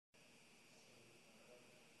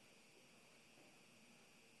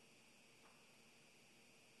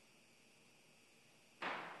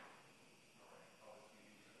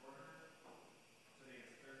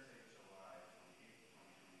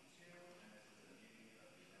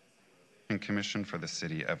Commission for the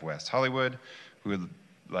City of West Hollywood. We would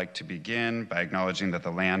like to begin by acknowledging that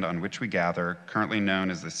the land on which we gather, currently known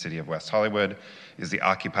as the City of West Hollywood, is the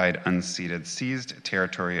occupied, unceded, seized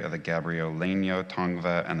territory of the Gabrielino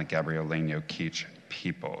Tongva and the Gabrielino Kizh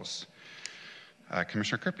peoples.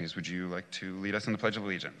 Commissioner Kirpies, would you like to lead us in the Pledge of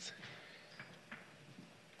Allegiance?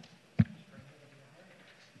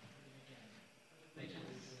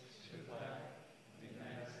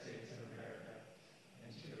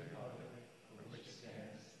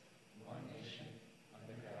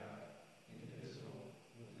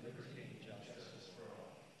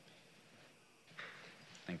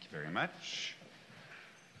 Thank you very much.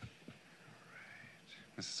 All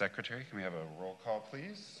right. Mrs. Secretary, can we have a roll call,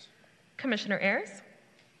 please? Commissioner Ayers?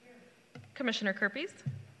 Here. Commissioner Kirpies?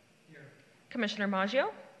 Here. Commissioner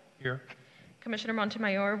Maggio? Here. Commissioner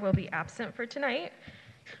Montemayor will be absent for tonight.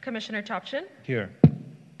 Commissioner Topchin? Here.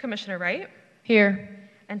 Commissioner Wright? Here.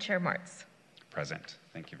 And Chair Martz. Present.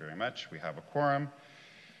 Thank you very much. We have a quorum.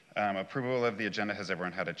 Approval of the agenda. Has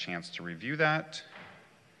everyone had a chance to review that?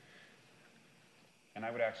 And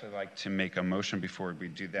I would actually like to make a motion before we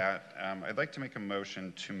do that. I'd like to make a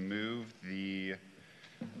motion to move the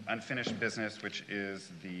unfinished business, which is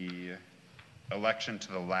the election,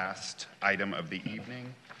 to the last item of the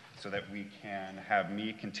evening, so that we can have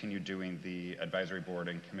me continue doing the advisory board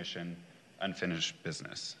and commission unfinished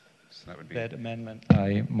business. So that would be That amendment.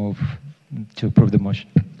 I move to approve the motion.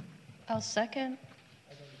 I'll second.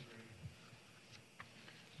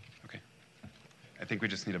 okay. I think we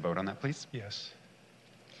just need a vote on that, please. Yes.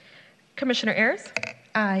 Commissioner Ayers?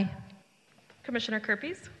 Aye. Commissioner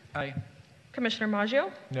Kirpies? Aye. Commissioner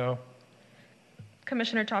Maggio? No.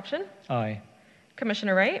 Commissioner Topchin? Aye.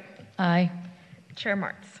 Commissioner Wright? Aye. Chair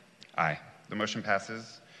Martz. Aye. The motion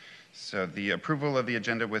passes. So the approval of the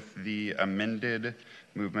agenda with the amended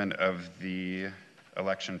movement of the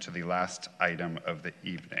election to the last item of the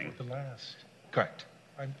evening. The last. Correct.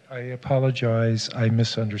 I apologize. I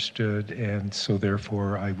misunderstood, and so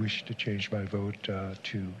therefore I wish to change my vote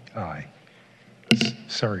to aye.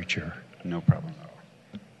 Sorry, Chair. No problem at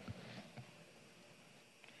all.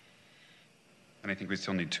 And I think we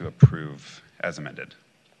still need to approve as amended.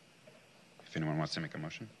 If anyone wants to make a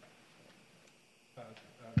motion.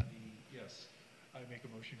 Yes, I make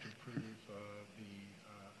a motion to approve the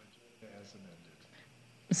agenda as amended.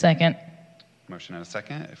 Second. Motion and a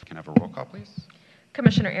second. If we can have a roll call, please.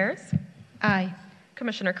 Commissioner Ayers? Aye.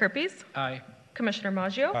 Commissioner Kirpies? Aye. Commissioner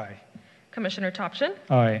Maggio? Aye. Commissioner Topchin?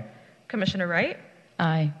 Aye. Commissioner Wright?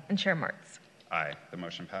 Aye. And Chair Martz. Aye. The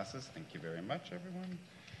motion passes. Thank you very much, everyone.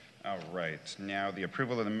 All right. Now the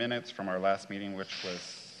approval of the minutes from our last meeting, which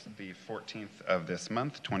was the 14th of this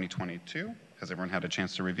month, 2022. Has everyone had a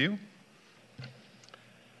chance to review?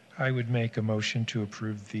 I would make a motion to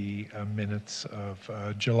approve the minutes of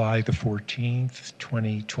July the 14th,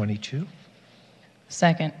 2022.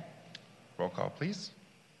 Second. Roll call, please.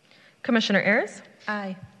 Commissioner Ayers?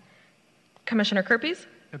 Aye. Commissioner Kirpies?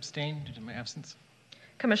 Abstain due to my absence.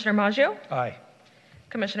 Commissioner Maggio? Aye.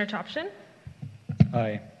 Commissioner Topchin?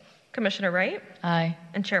 Aye. Commissioner Wright? Aye.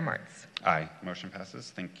 And Chair Martz. Aye. Motion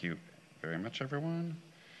passes. Thank you very much, everyone.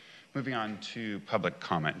 Moving on to public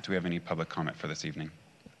comment. Do we have any public comment for this evening?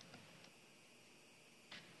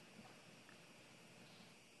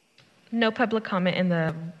 No public comment in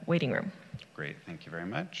the waiting room. Great. Thank you very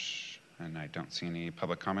much. And I don't see any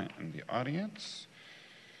public comment in the audience.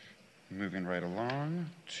 Moving right along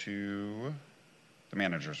to the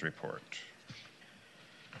manager's report.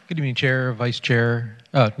 Good evening, Chair, Vice Chair,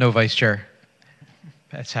 no Vice Chair,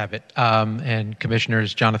 let's have it, and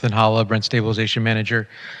Commissioners Jonathan Holla, Brent Stabilization Manager.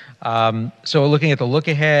 So looking at the look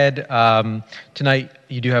ahead, tonight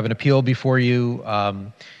you do have an appeal before you,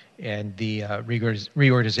 and the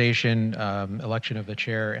reorganization, election of the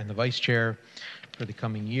Chair and the Vice Chair for the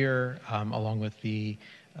coming year, along with the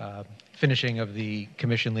finishing of the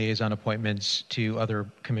commission liaison appointments to other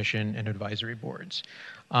commission and advisory boards.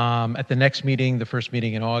 At the next meeting, the first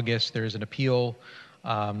meeting in August, there's an appeal.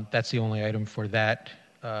 That's the only item for that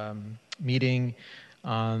meeting.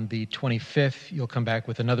 On the 25th, you'll come back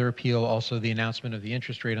with another appeal, also the announcement of the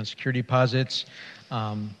interest rate on security deposits.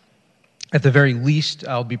 At the very least,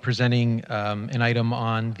 I'll be presenting an item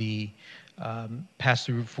on the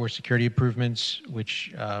pass-through for security improvements,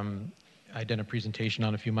 which I did a presentation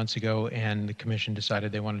on a few months ago, and the commission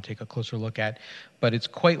decided they want to take a closer look at. But it's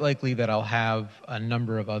quite likely that I'll have a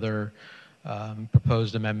number of other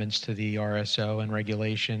proposed amendments to the RSO and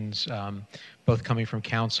regulations, both coming from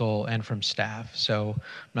council and from staff. So I'm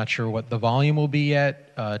not sure what the volume will be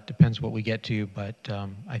yet. Depends what we get to, but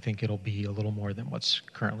I think it'll be a little more than what's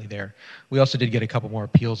currently there. We also did get a couple more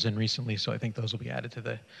appeals in recently, so I think those will be added to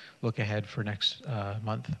the look ahead for next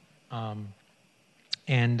month.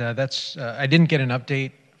 That's I didn't get an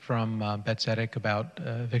update from Betzetic about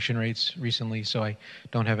eviction rates recently, so I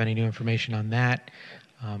don't have any new information on that.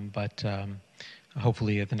 But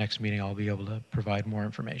hopefully at the next meeting I'll be able to provide more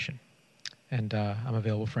information. And I'm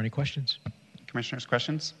available for any questions. Commissioners,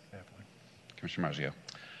 questions? Commissioner Maggio.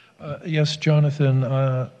 Yes, Jonathan,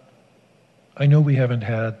 I know we haven't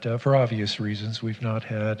had, for obvious reasons, we've not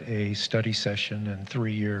had a study session in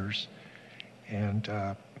 3 years. And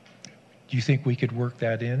do you think we could work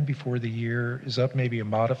that in before the year is up, maybe a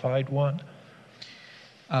modified one?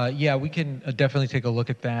 Yeah, we can definitely take a look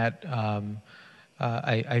at that.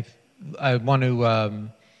 I want to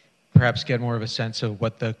perhaps get more of a sense of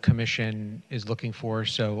what the commission is looking for,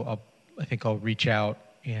 so I think I'll reach out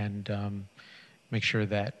and make sure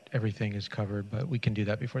that everything is covered, but we can do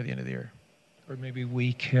that before the end of the year. Or maybe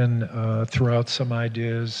we can throw out some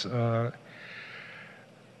ideas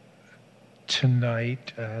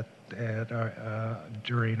tonight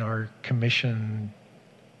during our commission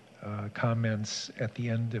comments at the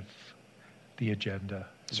end of the agenda.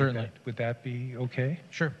 Certainly. Would that be okay?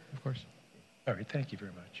 Sure, of course. All right, thank you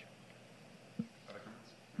very much.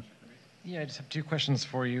 Yeah, I just have 2 questions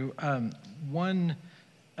for you. One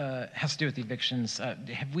has to do with the evictions.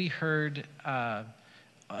 Have we heard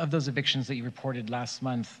of those evictions that you reported last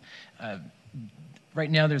month? Right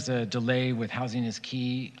now, there's a delay with Housing is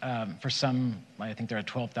Key. For some, I think there are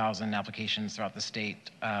 12,000 applications throughout the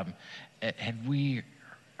state. Have we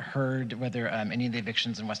heard whether any of the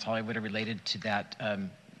evictions in West Hollywood are related to that?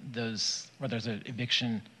 Where there's an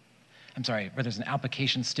eviction, where there's an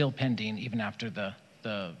application still pending even after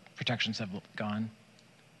the protections have gone?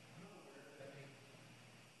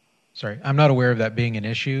 Sorry, I'm not aware of that being an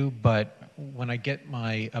issue, but when I get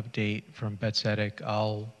my update from Betzetic,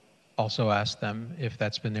 I'll also ask them if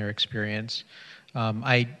that's been their experience.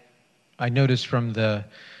 I noticed from the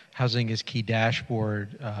Housing is Key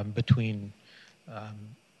dashboard between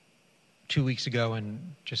 2 weeks ago and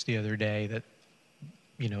just the other day that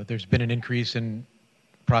there's been an increase in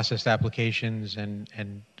processed applications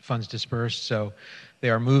and funds dispersed, so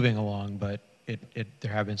they are moving along, but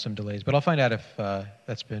there have been some delays. But I'll find out if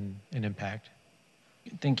that's been an impact.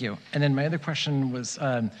 Thank you. And then my other question was,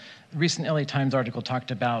 the recent LA Times article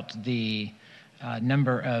talked about the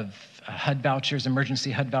number of HUD vouchers,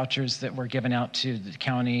 emergency HUD vouchers that were given out to the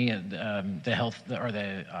county, the health or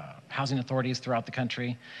the housing authorities throughout the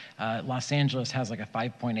country. Los Angeles has like a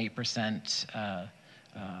 5.8%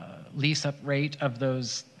 lease-up rate of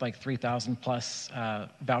those like 3,000 plus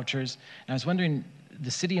vouchers. And I was wondering,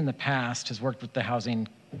 the city in the past has worked with the housing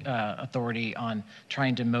authority on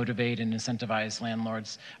trying to motivate and incentivize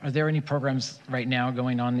landlords. Are there any programs right now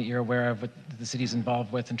going on that you're aware of what the city's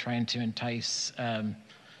involved with in trying to entice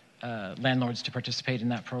landlords to participate in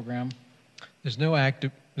that program? There's no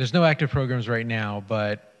active programs right now,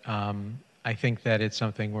 but I think that it's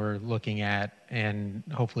something we're looking at, and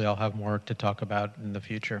hopefully I'll have more to talk about in the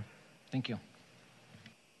future. Thank you.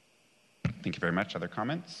 Thank you very much. Other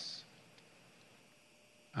comments?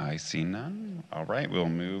 I see none. All right, we'll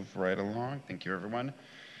move right along. Thank you, everyone.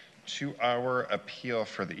 To our appeal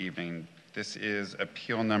for the evening. This is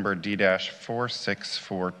appeal number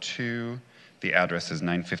D-4642. The address is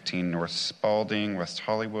 915 North Spalding, West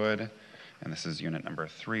Hollywood, and this is unit number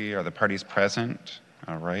 3. Are the parties present?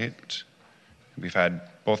 All right. We've had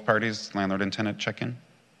both parties, landlord and tenant, check in.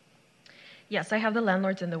 Yes, I have the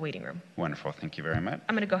landlords in the waiting room. Wonderful. Thank you very much.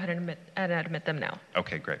 I'm going to go ahead and admit them now.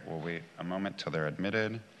 Okay, great. We'll wait a moment till they're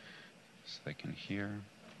admitted so they can hear.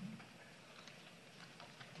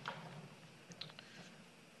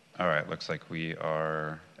 All right, looks like we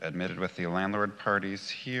are admitted with the landlord parties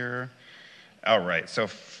here. All right, so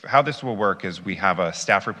how this will work is we have a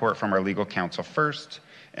staff report from our legal counsel first,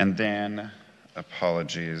 and then,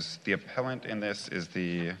 apologies, the appellant in this is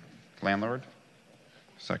the landlord?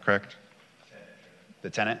 Is that correct? The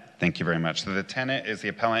tenant? Thank you very much. So the tenant is the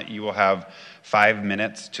appellant. You will have 5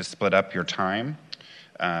 minutes to split up your time.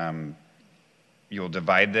 You'll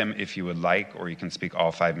divide them if you would like, or you can speak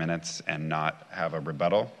all 5 minutes and not have a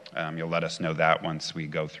rebuttal. You'll let us know that once we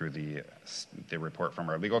go through the report from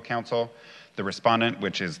our legal counsel. The respondent,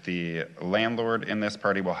 which is the landlord in this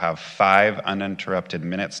party, will have 5 uninterrupted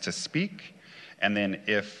minutes to speak. And then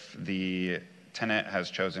if the tenant has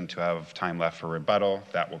chosen to have time left for rebuttal,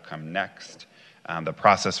 that will come next. The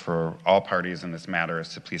process for all parties in this matter is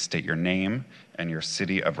to please state your name and your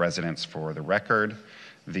city of residence for the record.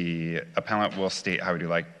 The appellant will state how would you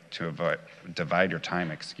like to divide your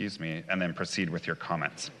time, and then proceed with your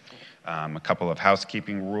comments. A couple of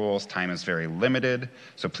housekeeping rules. Time is very limited,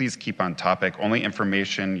 so please keep on topic. Only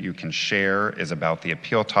information you can share is about the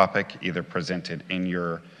appeal topic, either presented in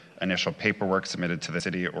your initial paperwork submitted to the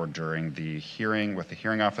city or during the hearing with the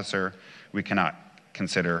hearing officer. We cannot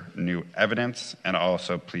consider new evidence, and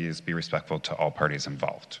also please be respectful to all parties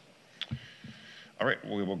involved. All right,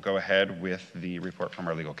 we will go ahead with the report from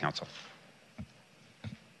our legal counsel.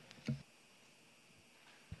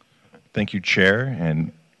 Thank you, Chair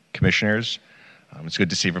and Commissioners. It's good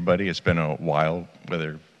to see everybody. It's been a while,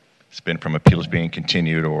 whether it's been from appeals being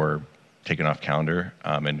continued or taken off calendar.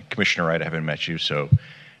 And Commissioner Wright, I haven't met you, so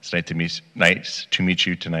it's nice to meet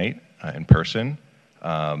you tonight in person.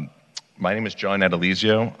 My name is John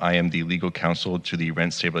Adalizio. I am the legal counsel to the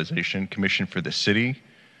Rent Stabilization Commission for the city.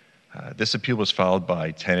 This appeal was filed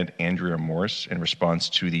by tenant Andrea Morse in response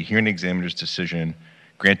to the hearing examiner's decision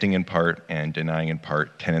granting in part and denying in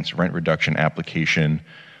part tenant's rent reduction application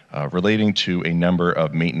relating to a number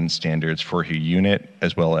of maintenance standards for her unit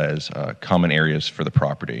as well as common areas for the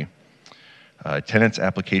property. Tenant's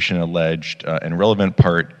application alleged, in relevant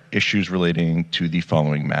part, issues relating to the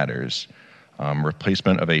following matters: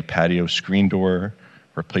 replacement of a patio screen door,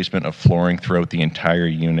 replacement of flooring throughout the entire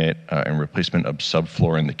unit, and replacement of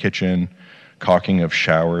subfloor in the kitchen, caulking of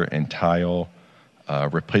shower and tile,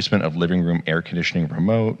 replacement of living room air conditioning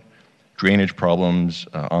remote, drainage problems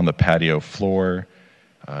on the patio floor,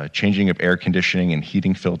 changing of air conditioning and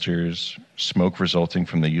heating filters, smoke resulting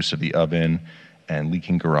from the use of the oven, and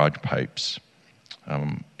leaking garage pipes.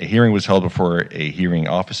 A hearing was held before a hearing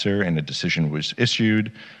officer and a decision was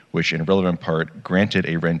issued, which in relevant part granted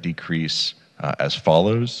a rent decrease as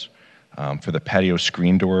follows. For the patio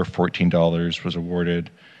screen door, $14 was awarded.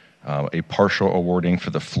 A partial awarding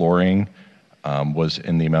for the flooring was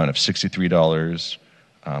in the amount of $63.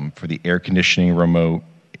 For the air conditioning remote,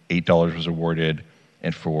 $8 was awarded.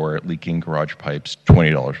 And for leaking garage pipes,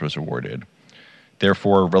 $20 was awarded.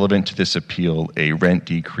 Therefore, relevant to this appeal, a rent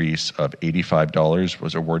decrease of $85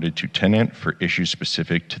 was awarded to tenant for issues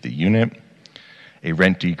specific to the unit. A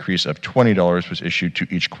rent decrease of $20 was issued to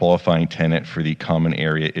each qualifying tenant for the common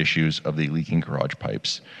area issues of the leaking garage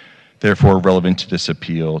pipes. Therefore, relevant to this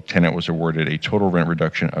appeal, tenant was awarded a total rent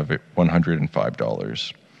reduction of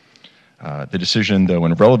 $105. The decision, though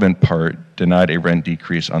in relevant part, denied a rent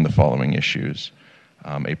decrease on the following issues: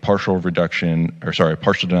 a partial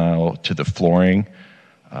denial to the flooring,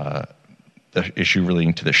 the issue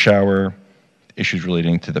relating to the shower, issues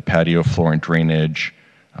relating to the patio floor and drainage,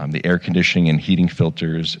 the air conditioning and heating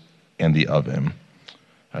filters, and the oven.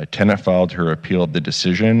 Tenant filed her appeal of the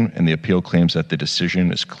decision, and the appeal claims that the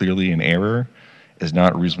decision is clearly in error, is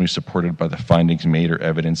not reasonably supported by the findings made or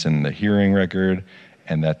evidence in the hearing record,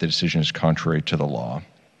 and that the decision is contrary to the law.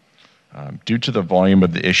 Due to the volume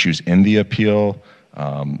of the issues in the appeal,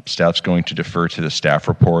 staff's going to defer to the staff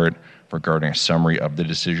report regarding a summary of the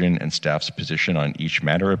decision and staff's position on each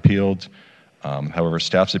matter appealed. However,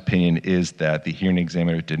 staff's opinion is that the hearing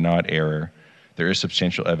examiner did not err. There is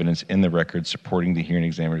substantial evidence in the record supporting the hearing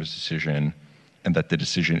examiner's decision, and that the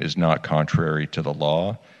decision is not contrary to the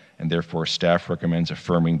law, and therefore staff recommends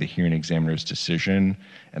affirming the hearing examiner's decision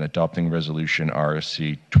and adopting resolution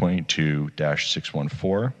RSC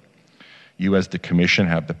 22-614. You as the commission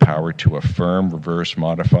have the power to affirm, reverse,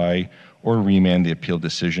 modify, or remand the appeal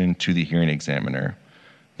decision to the hearing examiner.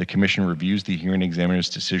 The commission reviews the hearing examiner's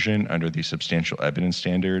decision under the substantial evidence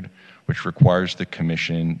standard, which requires the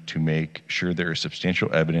commission to make sure there is substantial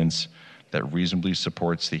evidence that reasonably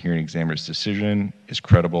supports the hearing examiner's decision, is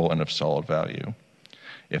credible, and of solid value.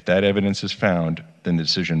 If that evidence is found, then the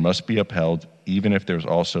decision must be upheld, even if there's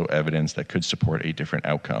also evidence that could support a different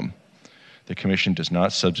outcome. The commission does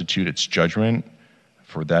not substitute its judgment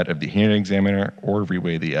for that of the hearing examiner or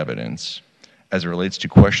reweigh the evidence. As it relates to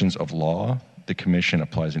questions of law, the commission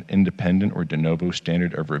applies an independent or de novo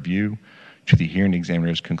standard of review to the hearing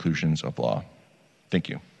examiner's conclusions of law. Thank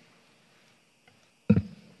you.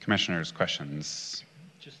 Commissioners, questions?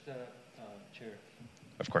 Chair.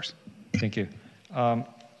 Of course. Thank you.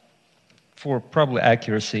 For probably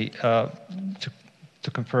accuracy, to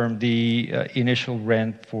confirm the initial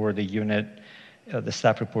rent for the unit, the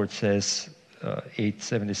staff report says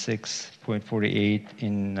 $876.48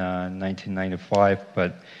 in 1995,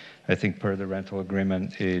 but I think per the rental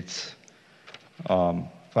agreement, it's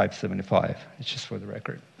 $575. It's just for the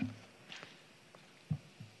record.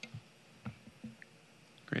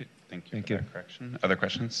 Great. Thank you Thank for you. that correction. Other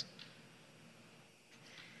questions?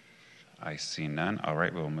 I see none. All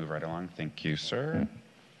right, we'll move right along. Thank you, sir.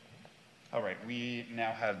 All right, we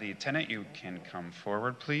now have the tenant. You can come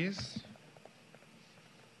forward, please.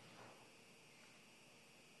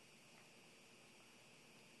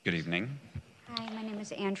 Good evening. Hi, my name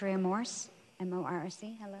is Andrea Morse,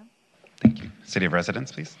 M-O-R-S-E. Hello. Thank you. City of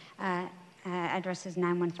residence, please. Address is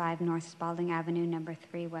 915 North Spalding Avenue, number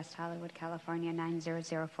 3, West Hollywood, California,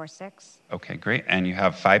 90046. Okay, great. And you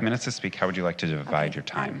have 5 minutes to speak. How would you like to divide Okay, your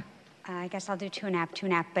time? I guess I'll do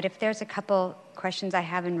 2.5. But if there's a couple questions I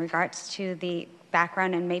have in regards to the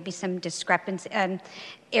background and maybe some discrepancy,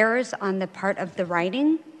 errors on the part of the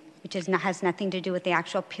writing, which has nothing to do with the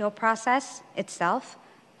actual appeal process itself,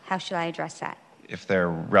 how should I address that? If they're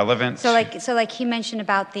relevant. So like he mentioned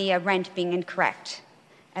about the rent being incorrect.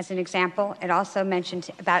 As an example, it also mentioned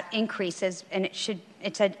about increases, and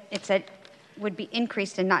it said would be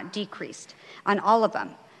increased and not decreased on all of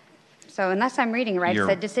them. So unless I'm reading it right, it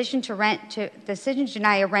said decision to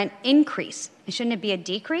deny a rent increase. Shouldn't it be a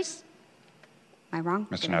decrease? Am I wrong?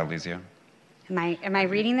 Mr. Natalizio. Am I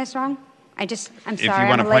reading this wrong? I'm sorry. If you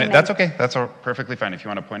want to point it, that's okay. That's perfectly fine. If you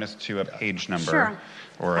want to point us to a page number Sure.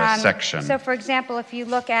 or a section. So, for example, if you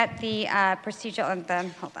look at the procedural,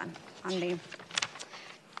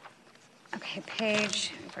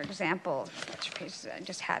 page, for example, which page is it? I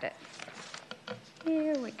just had it.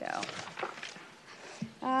 Here we go.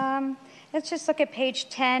 Let's just look at page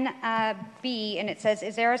 10B, and it says,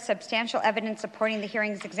 is there a substantial evidence supporting the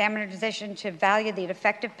hearing's examiner decision to value the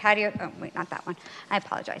defective patio? Oh, wait, not that one. I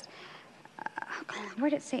apologize. Where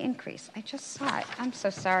did it say increase? I just saw it. I'm so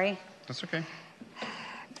sorry. That's okay.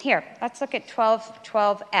 Here, let's look at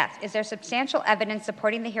 1212F. Is there substantial evidence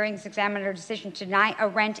supporting the hearing's examiner decision to deny a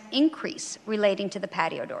rent increase relating to the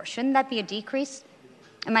patio door? Shouldn't that be a decrease?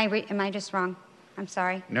 Am I just wrong? I'm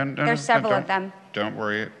sorry. No, There's several of them. Don't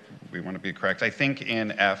worry. We want to be correct. I think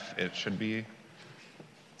in F it should be.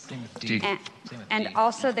 Same with D. And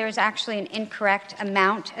also, there's actually an incorrect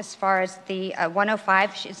amount as far as the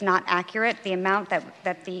 105 is not accurate. The amount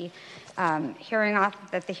that the hearing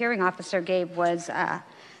officer gave was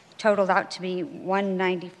totaled out to be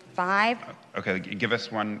 195. Okay, give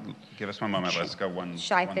us one moment. Let's go one.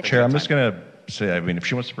 Shy one 50. thing Chair, at a I'm just time. going to say, I mean, if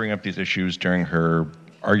she wants to bring up these issues during her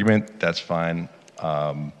argument, that's fine.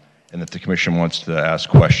 And if the commission wants to ask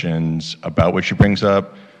questions about what she brings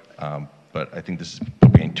up, but I think this is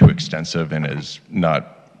being too extensive and is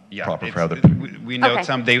not proper for other people. We note Okay.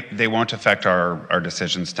 some. They won't affect our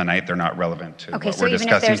decisions tonight. They're not relevant to Okay, what so we're even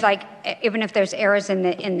discussing. if there's errors in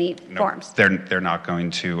the No, forms. they're not going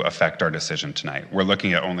to affect our decision tonight. We're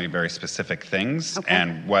looking at only very specific things, Okay.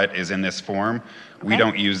 and what is in this form, we Okay.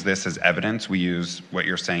 don't use this as evidence. We use what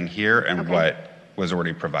you're saying here and Okay. what was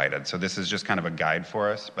already provided. So this is just kind of a guide for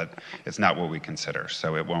us, but it's not what we consider.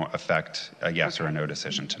 So it won't affect a yes or a no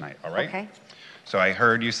decision tonight, all right? Okay. So I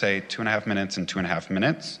heard you say 2.5 minutes and 2.5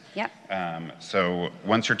 minutes. Yep. So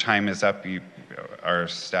once your time is up, our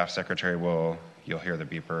staff secretary you'll hear the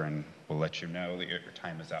beeper and we'll let you know that your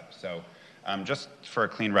time is up. So just for a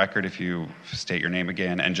clean record, if you state your name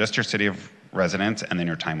again and just your city of residence, and then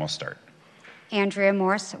your time will start. Andrea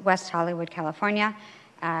Morse, West Hollywood, California.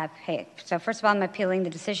 So first of all, I'm appealing the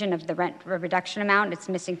decision of the rent reduction amount. It's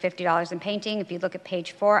missing $50 in painting. If you look at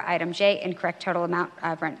page 4, item J, incorrect total amount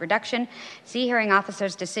of rent reduction. C, hearing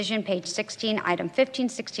officer's decision, page 16, item 15,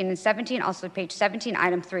 16, and 17. Also page 17,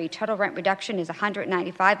 item 3, total rent reduction is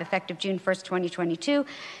 $195, effective June 1st, 2022.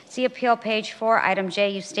 C, appeal, page 4, item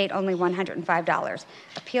J, you state only $105.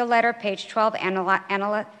 Appeal letter, page 12,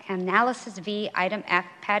 analysis V, item F,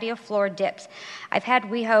 patio floor dips. I've had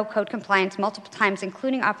WeHo code compliance multiple times,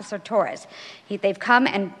 including Officer Torres. They've come,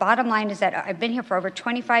 and bottom line is that I've been here for over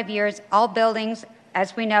 25 years. All buildings,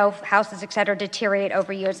 as we know, houses, et cetera, deteriorate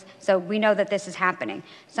over years, so we know that this is happening.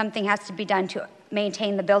 Something has to be done to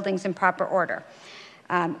maintain the buildings in proper order,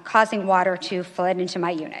 causing water to flood into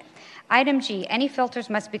my unit. Item G, any filters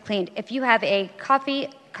must be cleaned. If you have a coffee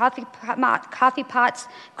pots,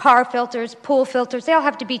 car filters, pool filters, they all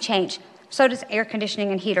have to be changed. So does air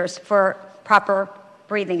conditioning and heaters for proper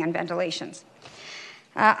breathing and ventilations.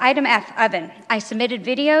 Item F, oven. I submitted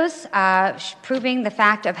videos proving the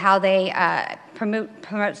fact of how they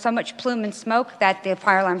promote so much plume and smoke that the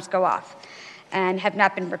fire alarms go off and have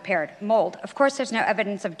not been repaired. Mold. Of course, there's no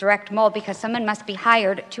evidence of direct mold because someone must be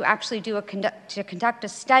hired to actually conduct a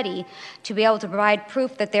study to be able to provide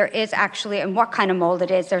proof that there is actually, and what kind of mold it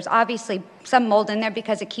is. There's obviously some mold in there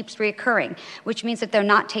because it keeps reoccurring, which means that they're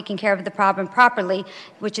not taking care of the problem properly,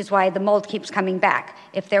 which is why the mold keeps coming back.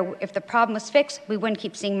 If the problem was fixed, we wouldn't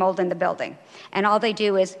keep seeing mold in the building. And all they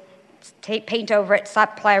do is paint over it,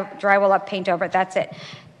 slap drywall up, paint over it, that's it.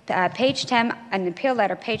 page 10, an appeal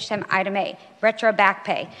letter, page 10, item A, retro back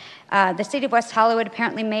pay. The city of West Hollywood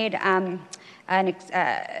apparently made a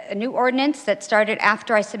new ordinance that started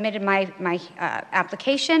after I submitted my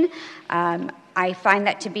application. I find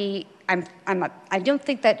that to be, I don't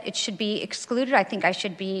think that it should be excluded. I think I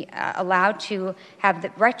should be allowed to have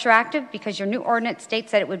the retroactive, because your new ordinance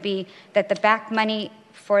states that it would be that the back money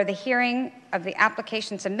for the hearing of the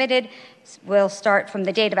application submitted will start from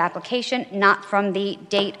the date of application, not from the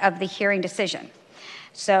date of the hearing decision.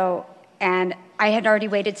 So, and I had already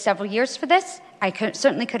waited several years for this. I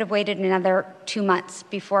certainly could have waited another 2 months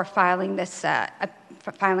before filing this,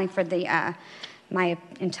 filing for the my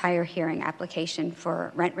entire hearing application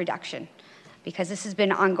for rent reduction, because this has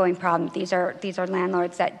been an ongoing problem. These are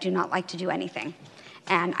landlords that do not like to do anything.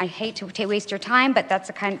 And I hate to waste your time, but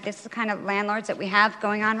this is the kind of landlords that we have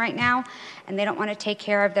going on right now, and they don't want to take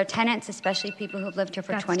care of their tenants, especially people who've lived here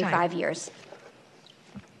for 25 years.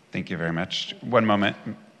 Thank you very much. One moment,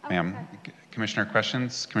 ma'am. Commissioner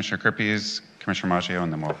questions? Commissioner Kerpes, Commissioner Maggio,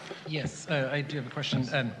 and then we'll... Yes, I do have a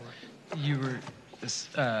question. You were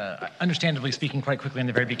understandably speaking quite quickly in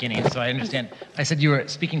the very beginning, so I understand. I said you were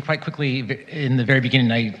speaking quite quickly in the very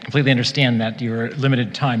beginning. I completely understand that you were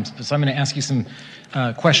limited time, so I'm going to ask you some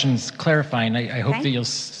questions clarifying. I hope that you'll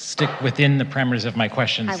stick within the parameters of my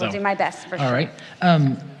questions. I will do my best, for sure. All right.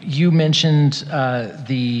 You mentioned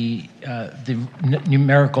the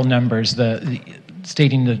numerical numbers,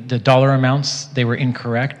 stating the dollar amounts. They were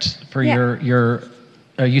incorrect for your.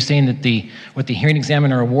 Are you saying that what the hearing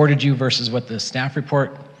examiner awarded you versus what the staff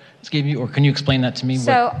report gave you, or can you explain that to me?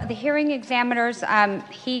 So the hearing examiners,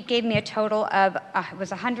 he gave me a total of it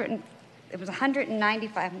was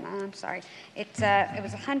 195. I'm sorry, it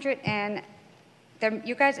was 100 and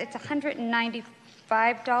you guys, it's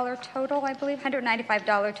 $195 total, I believe,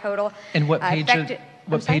 $195 total. And what page?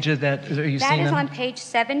 What page of that are you seeing? That is on page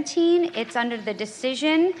 17. It's under the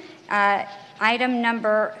decision, item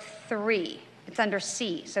number 3. It's under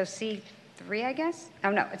C, so C3, I guess?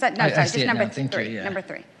 Oh, no, it's not, no, sorry, just number 3, number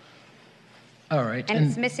 3. All right. And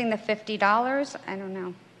it's missing the $50, I don't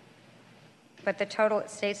know. But the total, it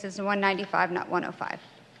states, is 195, not 105.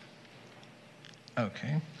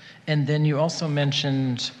 Okay. And then you also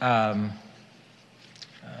mentioned,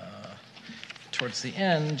 towards the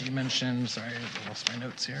end, you mentioned, sorry, I lost my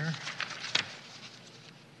notes here.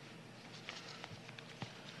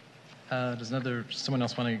 Does someone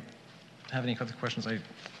else want to have any other questions? I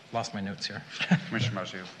lost my notes here. Commissioner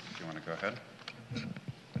Maggio, if you want to go ahead.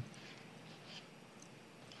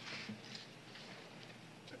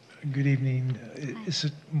 Good evening. Is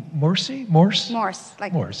it Morse? Morse,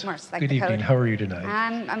 like Morse. Morse, like Good the evening. code. How are you tonight?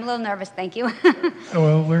 I'm a little nervous, thank you.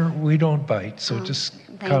 Well, we don't bite, so just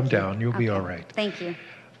calm down. You'll be all right. Thank you.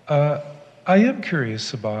 I am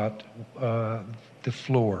curious about the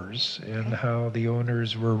floors and how the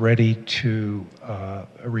owners were ready to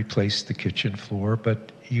replace the kitchen floor,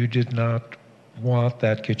 but you did not want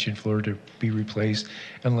that kitchen floor to be replaced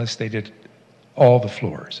unless they did all the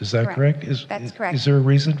floors. Is that correct? That's correct. Is there a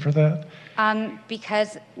reason for that?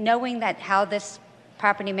 Because knowing that how this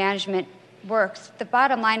property management works, the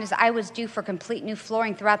bottom line is I was due for complete new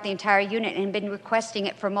flooring throughout the entire unit and been requesting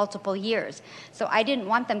it for multiple years. So I didn't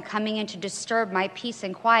want them coming in to disturb my peace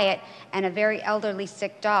and quiet and a very elderly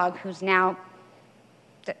sick dog who's now,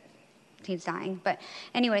 he's dying. But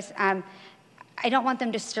anyways, I don't want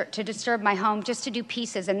them to disturb my home just to do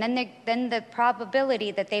pieces. And then the probability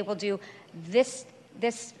that they will do this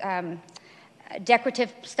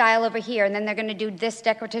decorative style over here, and then they're going to do this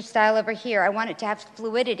decorative style over here. I want it to have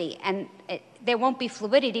fluidity, and there won't be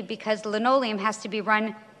fluidity because the linoleum has to be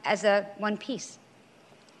run as one piece.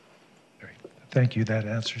 Great. Thank you. That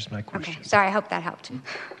answers my question. Okay. Sorry, I hope that helped.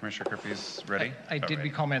 Commissioner Kerpes, ready? I did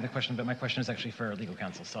recall my other question, but my question is actually for legal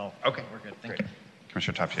counsel, so okay, we're good. Thank you.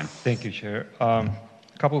 Commissioner Topchian. Thank you, Chair. A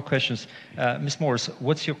couple of questions. Ms. Morse,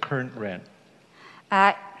 what's your current rent?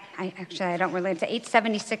 I don't relate to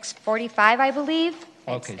 $876.45, I believe.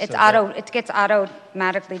 Okay, it's so it gets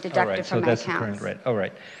automatically deducted from my that's account. the current rent. All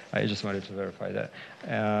right. I just wanted to verify that.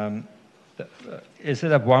 Is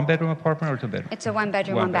it a one-bedroom apartment or two-bedroom? It's a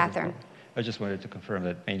one-bedroom, one-bathroom. Apartment. I just wanted to confirm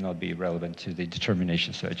that may not be relevant to the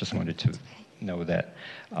determination, so I just wanted to know that.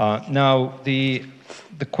 Now, the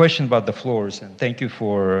question about the floors, and thank you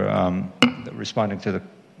for responding to the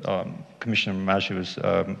Commissioner Maggio's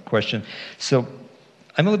question. So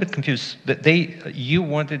I'm a little bit confused. That you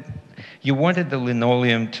wanted the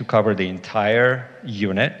linoleum to cover the entire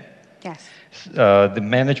unit. Yes. The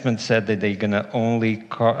management said that they're going to only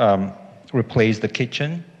replace the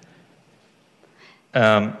kitchen.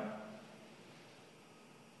 The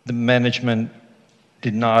management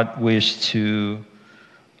did not wish to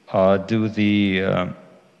do the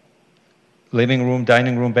living room,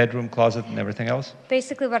 dining room, bedroom, closet, and everything else?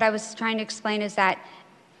 Basically, what I was trying to explain is that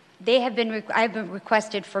I've been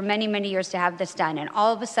requested for many, many years to have this done, and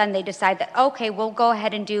all of a sudden they decide that, okay, we'll go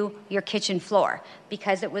ahead and do your kitchen floor,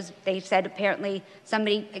 because they said apparently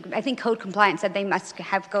somebody, I think code compliance said they must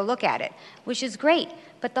go look at it, which is great,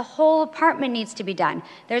 but the whole apartment needs to be done.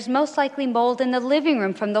 There's most likely mold in the living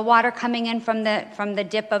room from the water coming in from the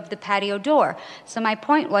dip of the patio door. So my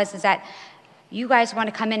point is that you guys want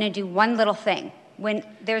to come in and do one little thing, when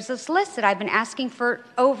there's this list that I've been asking for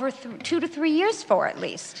over 2 to 3 years for at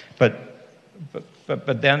least. But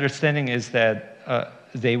the understanding is that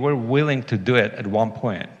they were willing to do it at one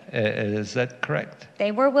point. Is that correct?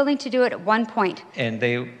 They were willing to do it at one point. And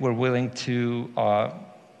they were willing to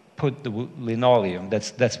put the linoleum.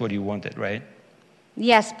 That's what you wanted, right?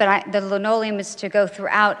 Yes, but the linoleum is to go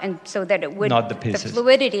throughout, and so that it would, Not the pieces.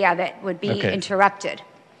 fluidity of it would be Okay. interrupted.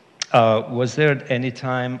 Was there at any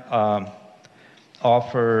time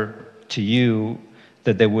offer to you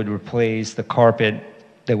that they would replace the carpet,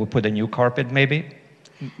 they would put a new carpet maybe?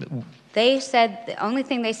 They said, the only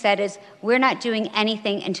thing they said is, we're not doing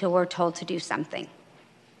anything until we're told to do something.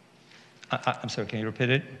 I'm sorry, can you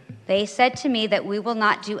repeat it? They said to me that we will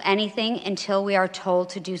not do anything until we are told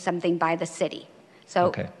to do something by the city. So,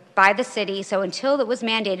 Okay. by the city, so until it was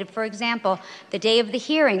mandated, for example, the day of the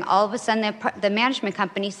hearing, all of a sudden the management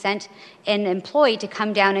company sent an employee to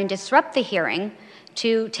come down and disrupt the hearing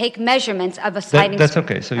to take measurements of a sliding That's screen.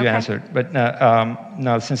 okay, so you Okay. answered. But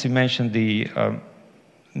now, since you mentioned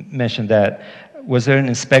that, was there an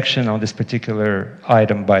inspection on this particular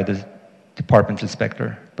item by the department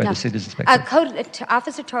inspector, by No. the city's inspector?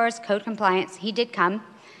 Officer Torres, code compliance, he did come.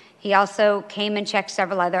 He also came and checked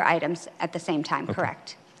several other items at the same time,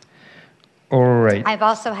 correct? All right. I've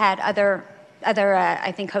also had other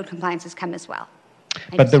I think code compliances come as well.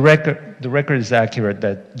 But the record is accurate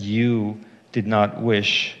that you did not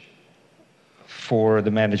wish for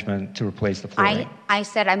the management to replace the flooring. I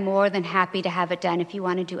said I'm more than happy to have it done if you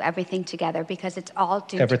want to do everything together, because it's all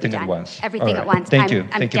due Everything to at be done. once. Everything All at right. once. Thank you. I'm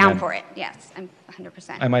Thank you, down ma'am. for it. Yes, I'm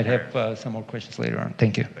 100%. I might have some more questions later on.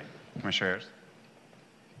 Thank you. Commissioner Ayers?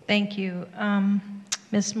 Thank you.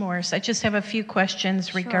 Ms. Morse, I just have a few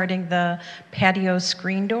questions regarding the patio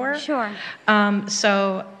screen door. Sure.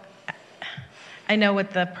 So I know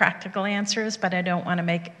what the practical answer is, but I don't want to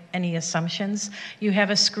make any assumptions. You have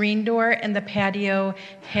a screen door, and the patio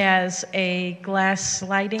has a glass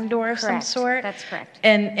sliding door of some Correct. sort? That's correct.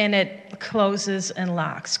 And it closes and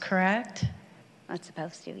locks, correct? It's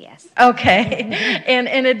supposed to, yes. Okay. And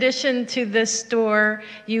in addition to this door,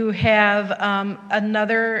 you have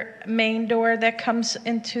another main door that comes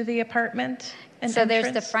into the apartment? So there's the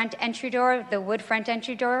entrance? front entry door, the wood front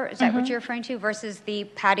entry door, is that what you're referring to, versus the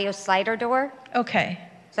patio slider door? Okay.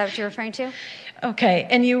 Is that what you're referring to? Okay.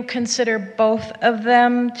 And you consider both of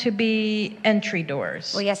them to be entry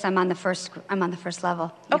doors? Well, yes, I'm on the first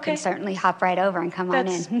level. You Okay. can certainly hop right over and come on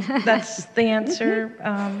That's, in. that's the answer.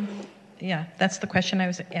 Yeah, that's the question I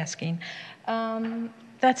was asking.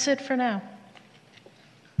 That's it for now.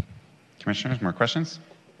 Commissioners, more questions?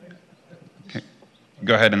 Okay.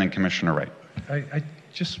 Go ahead, and then Commissioner Wright. I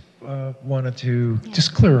just wanted to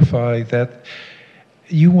just clarify that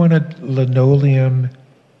you wanted linoleum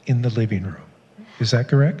in the living room. Is that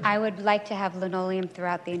correct? I would like to have linoleum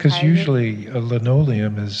throughout the entire. Because usually a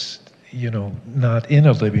linoleum is, not in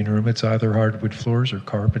a living room. It's either hardwood floors or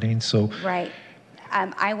carpeting. So Right.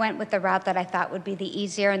 I went with the route that I thought would be the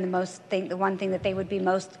easier and the one thing that they would be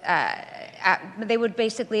most, they would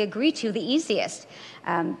basically agree to the easiest.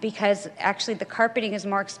 Because actually the carpeting is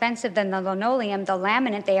more expensive than the linoleum. The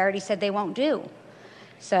laminate, they already said they won't do.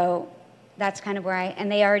 So that's kind of where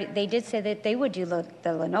they did say that they would do the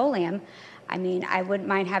linoleum. I mean, I wouldn't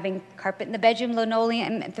mind having carpet in the bedroom,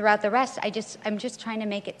 linoleum throughout the rest. I'm just trying to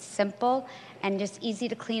make it simple and just easy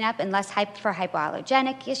to clean up and less for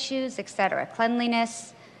hypoallergenic issues, et cetera.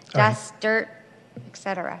 Cleanliness, dust, dirt, et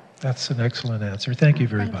cetera. that's an excellent answer. Thank you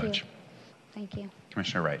very Thank you. much. Thank you.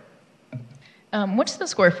 Commissioner Wright. What's the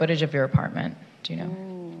square footage of your apartment? Do you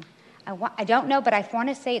know? I don't know, but I want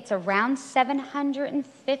to say it's around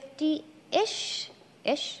 750-ish.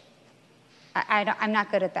 I'm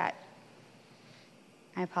not good at that.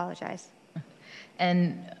 I apologize.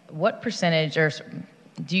 And what percentage, or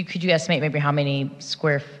could you estimate maybe how many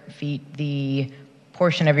square feet the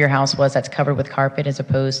portion of your house was that's covered with carpet as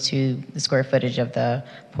opposed to the square footage of the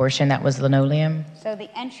portion that was linoleum? So the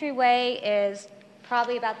entryway is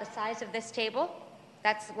probably about the size of this table.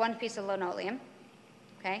 That's one piece of linoleum.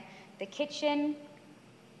 Okay. The kitchen,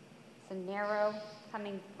 it's a narrow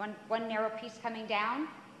one narrow piece coming down.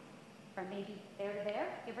 from maybe there to there,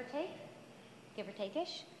 give or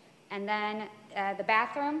take-ish. And then the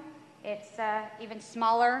bathroom, it's even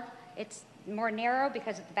smaller. It's more narrow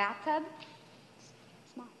because of the bathtub.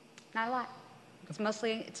 Small, not a lot. It's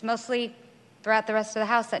mostly throughout the rest of the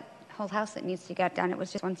house, that whole house that needs to get done. It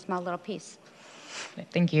was just one small little piece.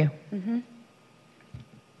 Thank you.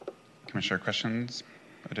 Commissioner, questions,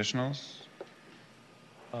 additionals?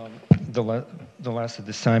 The last at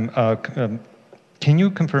this time. Can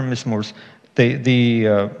you confirm, Ms. Morse,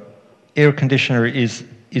 the air conditioner is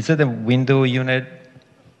it a window unit?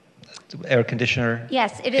 Air conditioner?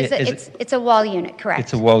 Yes, it is. It's a wall unit, correct?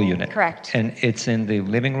 It's a wall unit. Correct. And it's in the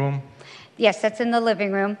living room? Yes, that's in the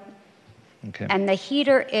living room. Okay. And the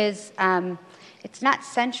heater is, it's not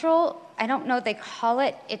central. I don't know what they call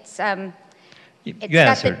it. It's got You the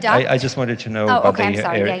answered. duct. I just wanted to know Oh, about okay, I'm the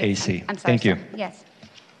sorry. air Yeah, AC. I'm sorry. Thank you. sir. Yes.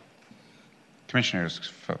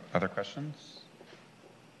 Commissioners, other questions?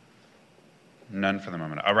 None for the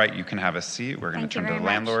moment. All right, you can have a seat. We're going to Thank you turn to the very much.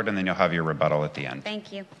 landlord, and then you'll have your rebuttal at the end.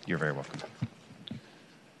 Thank you. You're very welcome.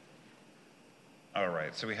 All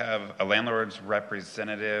right, so we have a landlord's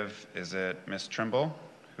representative. Is it Ms. Trimble,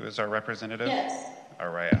 who is our representative? Yes. All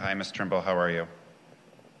right. Hi, Ms. Trimble. How are you?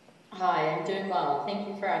 Hi, I'm doing well. Thank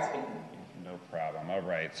you for asking. No problem. All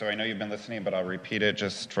right. So I know you've been listening, but I'll repeat it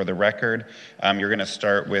just for the record. You're going to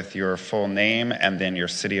start with your full name and then your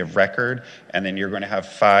city of record, and then you're going to have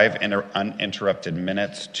 5 uninterrupted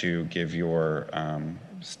minutes to give your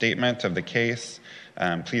statement of the case.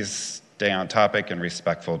 Please stay on topic and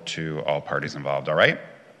respectful to all parties involved. All right?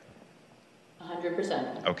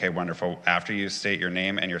 100%. Okay, wonderful. After you state your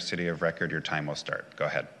name and your city of record, your time will start. Go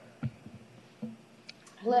ahead.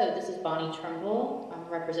 Hello, this is Bonnie Trumbull. I'm a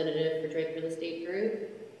representative for Drake Real Estate Group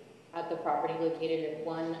at the property located at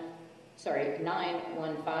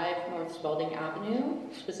 915 North Spalding Avenue,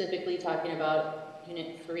 specifically talking about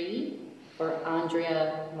Unit 3 for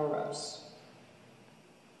Andrea Moros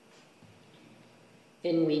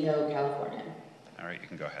in WeHo, California. All right, you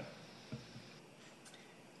can go ahead.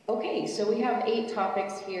 Okay, so we have 8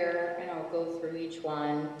 topics here, and I'll go through each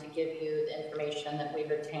one to give you the information that we've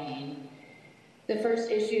retained. The first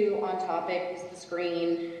issue on topic is the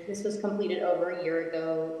screen. This was completed over a year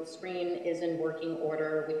ago. The screen is in working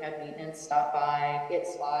order. We had maintenance stop by. It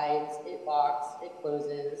slides, it locks, it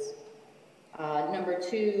closes. Number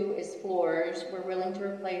 2 is floors. We're willing to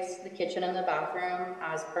replace the kitchen and the bathroom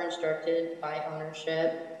as per instructed by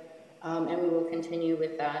ownership, and we will continue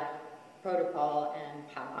with that protocol and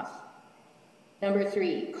path. Number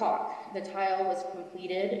 3, caulk. The tile was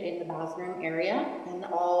completed in the bathroom area, and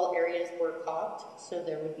all areas were caulked, so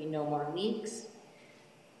there would be no more leaks.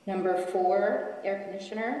 Number 4, air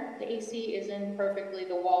conditioner. The AC is in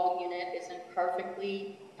the wall unit is in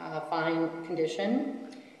perfectly fine condition.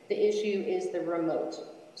 The issue is the remote.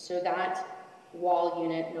 So that wall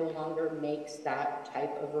unit no longer makes that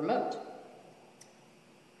type of remote.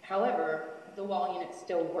 However, the wall unit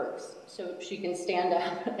still works. So she can stand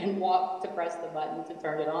up and walk to press the button to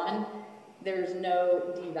turn it on. There's no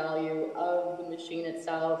devalue of the machine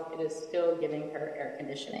itself. It is still giving her air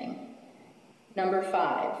conditioning. Number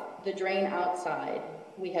 5, the drain outside.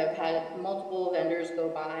 We have had multiple vendors go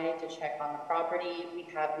by to check on the property. We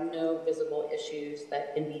have no visible issues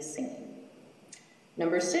that can be seen.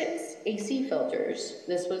 Number 6, AC filters.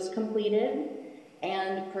 This was completed,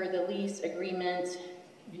 and per the lease agreement,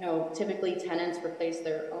 typically tenants replace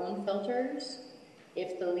their own filters.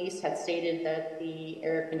 If the lease had stated that the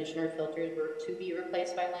air conditioner filters were to be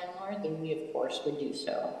replaced by landlord, then we of course would do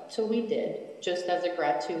so. So we did, just as a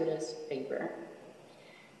gratuitous favor.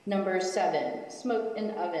 Number 7, smoke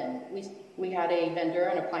in oven. We had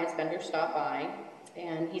an appliance vendor stop by,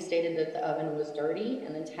 and he stated that the oven was dirty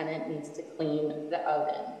and the tenant needs to clean the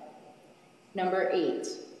oven. Number 8,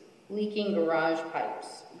 leaking garage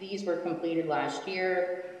pipes. These were completed last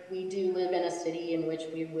year. We do live in a city in which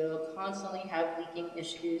we will constantly have leaking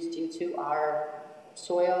issues due to our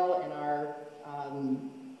soil and our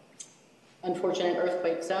unfortunate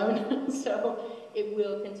earthquake zone. So it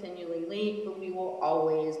will continually leak, but we will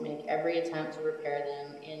always make every attempt to repair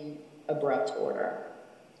them in abrupt order.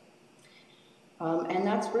 And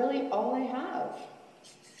that's really all I have.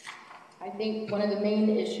 I think one of the main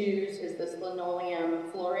issues is this linoleum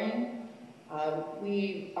flooring.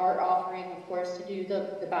 We are offering, of course, to do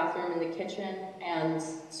the bathroom and the kitchen, and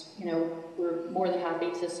we're more than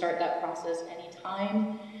happy to start that process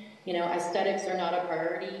anytime. Aesthetics are not a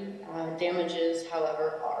priority. Damages,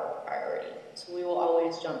 however, are a priority. So we will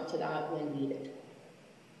always jump to that when needed.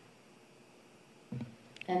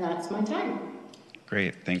 And that's my time.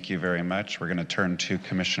 Great. Thank you very much. We're going to turn to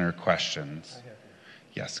Commissioner questions.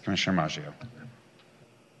 Yes, Commissioner Maggio.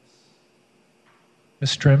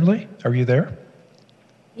 Ms. Tremblay, are you there?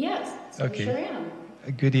 Yes, Okay. I sure am.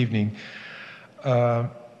 Good evening.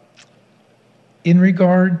 In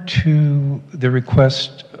regard to the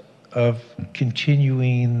request of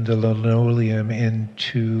continuing the linoleum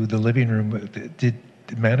into the living room, did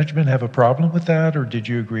management have a problem with that, or did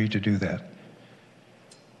you agree to do that?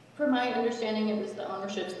 From my understanding, it was the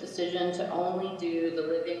ownership's decision to only do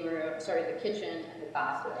the the kitchen and the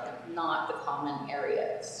bathroom, not the common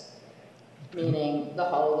areas. Meaning the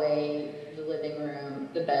hallway, the living room,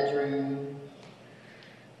 the bedroom,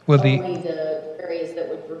 only the areas that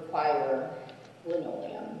would require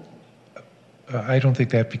linoleum. I don't think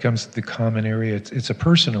that becomes the common area. It's a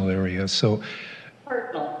personal area. So,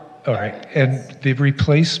 Personal. all right. And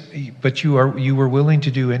the but you were willing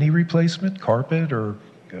to do any replacement, carpet or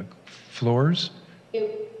floors?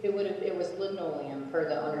 It was linoleum per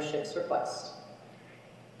the ownership's request.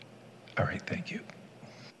 All right. Thank you.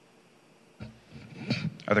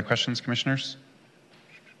 Other questions, commissioners?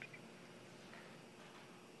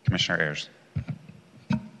 Commissioner Ayers.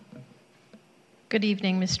 Good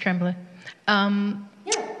evening, Ms. Tremblay.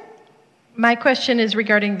 My question is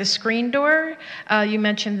regarding the screen door. You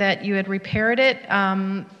mentioned that you had repaired it,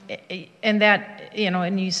 and that,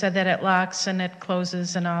 and you said that it locks and it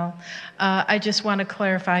closes and all. I just want to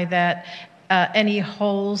clarify that any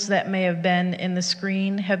holes that may have been in the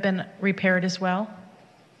screen have been repaired as well?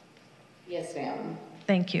 Yes, ma'am.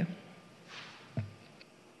 Thank you.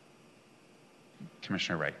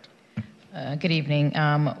 Commissioner Wright. Good evening.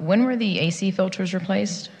 When were the AC filters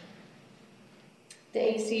replaced?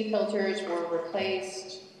 The AC filters were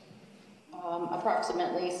replaced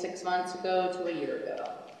approximately 6 months ago to a year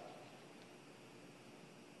ago.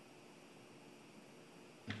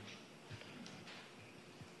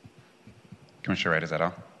 Commissioner Wright, is that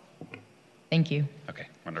all? Thank you. Okay,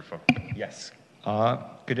 wonderful. Yes.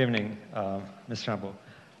 Good evening, Ms. Tremblay.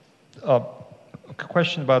 A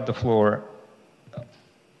question about the floor.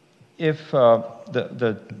 If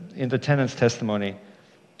in the tenant's testimony,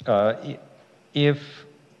 if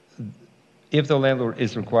the landlord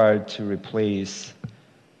is required to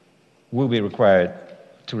will be required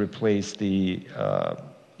to replace the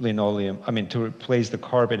linoleum, to replace the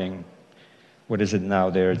carpeting. What is it now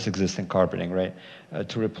there? It's existing carpeting, right?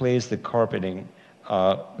 To replace the carpeting,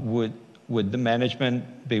 would the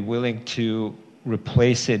management be willing to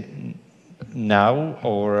replace it now,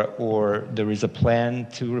 or there is a plan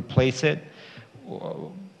to replace it?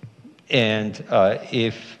 And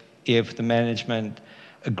if the management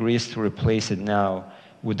agrees to replace it now,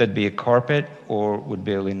 would that be a carpet or would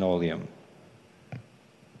be a linoleum?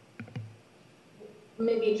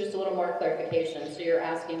 Maybe just a little more clarification. So you're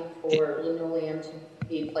asking for linoleum to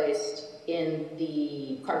be placed in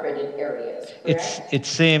the carpeted areas, correct? It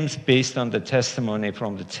seems, based on the testimony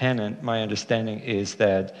from the tenant, my understanding is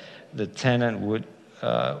that the tenant would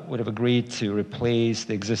have agreed to replace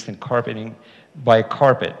the existing carpeting by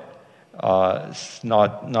carpet. It's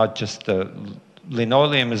not just the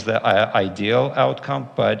linoleum is the ideal outcome,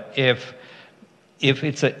 but if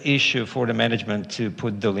it's an issue for the management to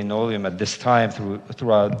put the linoleum at this time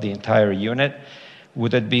throughout the entire unit,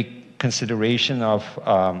 would it be consideration of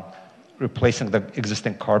replacing the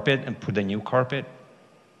existing carpet and put a new carpet?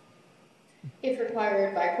 If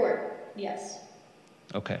required by court, yes.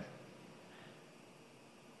 Okay.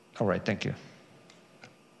 All right, thank you.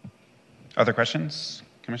 Other questions,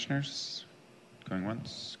 commissioners? Going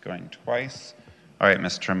once, going twice. All right,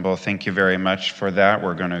 Ms. Trimble, thank you very much for that.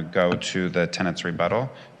 We're going to go to the tenant's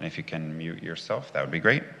rebuttal. And if you can mute yourself, that would be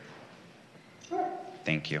great. Sure.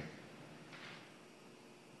 Thank you.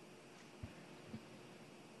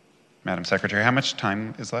 Madam Secretary, how much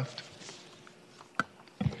time is left?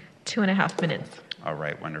 2.5 minutes. All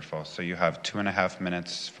right, wonderful. So you have 2.5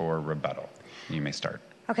 minutes for rebuttal. You may start.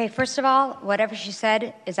 Okay, first of all, whatever she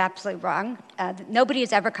said is absolutely wrong. Nobody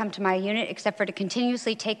has ever come to my unit except for to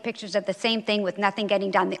continuously take pictures of the same thing with nothing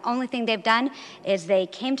getting done. The only thing they've done is they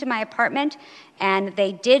came to my apartment and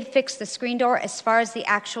they did fix the screen door. As far as the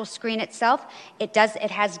actual screen itself, it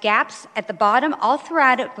has gaps at the bottom all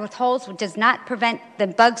throughout it with holes, which does not prevent the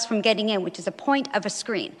bugs from getting in, which is a point of a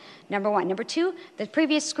screen. Number one. Number two, the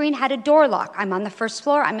previous screen had a door lock. I'm on the first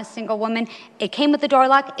floor. I'm a single woman. It came with a door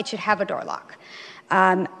lock. It should have a door lock.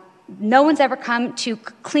 No one's ever come to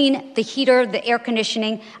clean the heater, the air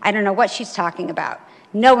conditioning. I don't know what she's talking about.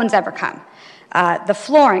 No one's ever come. The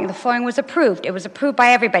flooring was approved. It was approved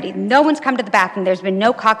by everybody. No one's come to the bathroom. There's been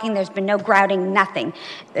no caulking. There's been no grouting, nothing.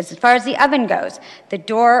 As far as the oven goes,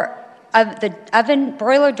 the oven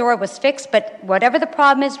broiler door was fixed, but whatever the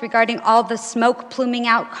problem is regarding all the smoke pluming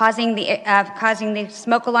out, causing the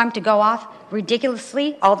smoke alarm to go off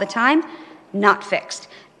ridiculously all the time, not fixed.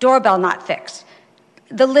 Doorbell, not fixed.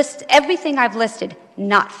 The list, everything I've listed,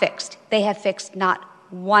 not fixed. They have fixed not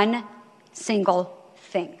one single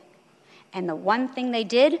thing. And the one thing they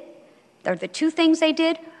did, or the two things they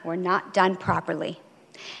did, were not done properly.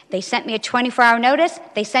 They sent me a 24-hour notice.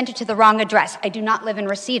 They sent it to the wrong address. I do not live in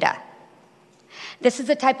Reseda. This is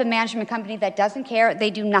the type of management company that doesn't care.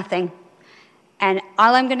 They do nothing. And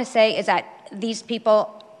all I'm going to say is that these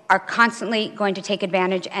people are constantly going to take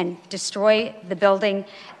advantage and destroy the building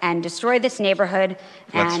and destroy this neighborhood.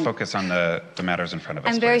 Let's and focus on the matters in front of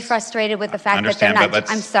us, I'm very please. frustrated with the fact that Understand, they're but not.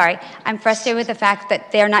 let's- I'm sorry. I'm frustrated with the fact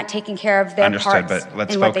that they're not taking care of their Understood, parts but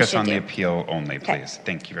let's in what they focus should on the do. appeal only, Okay. please.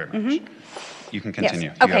 Thank you very much. You can continue.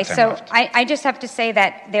 Yes. You Okay, have time so left. I just have to say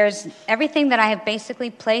that there's everything that I have basically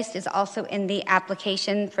placed is also in the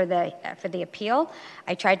application for the appeal.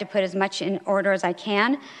 I tried to put as much in order as I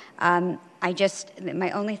can.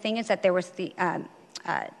 My only thing is that there was the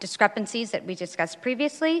discrepancies that we discussed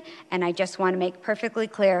previously, and I just want to make perfectly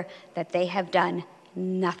clear that they have done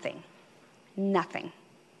nothing, not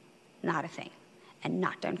a thing, and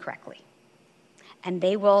not done correctly. And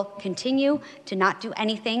they will continue to not do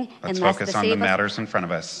anything Let's unless focus the on city the of West, matters in front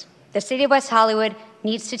of us. the city of West Hollywood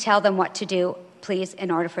needs to tell them what to do, please,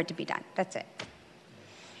 in order for it to be done. That's it.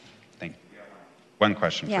 Thank you. One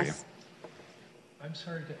question for you. Yes. I'm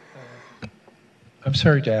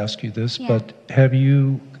sorry to ask you this, Yeah. but have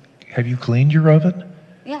you cleaned your oven?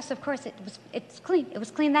 Yes, of course. It's clean. It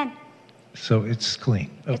was clean then. So it's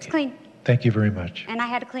clean. It's Okay. clean. Thank you very much. And I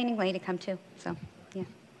had a cleaning lady come too. So, yeah.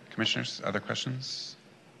 Commissioners, other questions?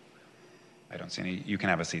 I don't see any. You can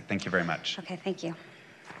have a seat. Thank you very much. Okay, thank you.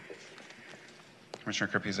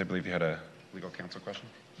 Commissioner Kerpies, I believe you had a legal counsel question?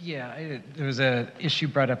 Yeah, there was an issue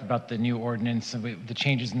brought up about the new ordinance, and the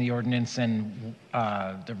changes in the ordinance and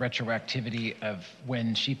the retroactivity of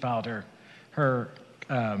when she filed her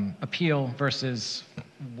appeal versus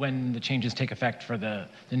when the changes take effect for the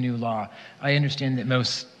new law. I understand that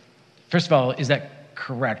first of all, is that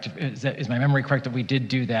correct? Is my memory correct that we did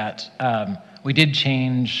do that? We did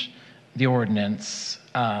change the ordinance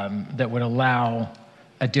that would allow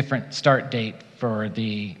a different start date for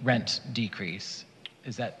the rent decrease.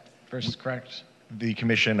 Is that first correct? The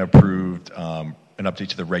commission approved an update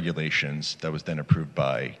to the regulations that was then approved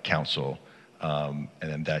by council, and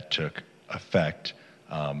then that took effect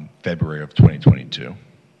February of 2022.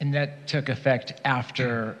 And that took effect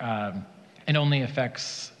after, and only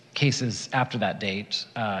affects cases after that date,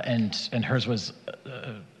 and hers was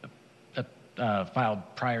filed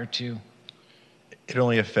prior to? It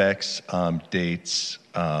only affects dates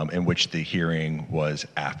in which the hearing was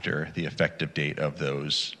after the effective date of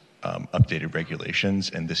those updated regulations,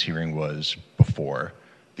 and this hearing was before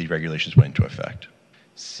the regulations went into effect.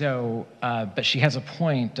 So, but she has a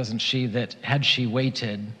point, doesn't she, that had she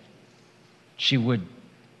waited, she would,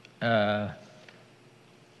 had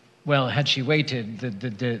she waited,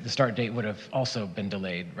 the start date would have also been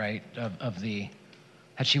delayed, right?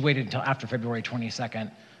 Had she waited until after February 22nd,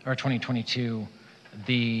 or 2022,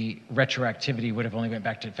 the retroactivity would have only went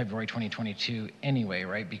back to February 2022 anyway,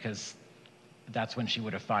 right? Because that's when she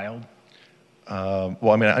would have filed.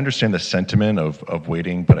 Well, I mean, I understand the sentiment of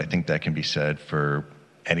waiting, but I think that can be said for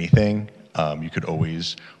anything. You could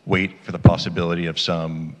always wait for the possibility of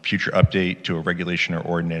some future update to a regulation or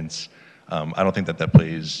ordinance. I don't think that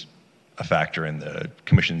plays a factor in the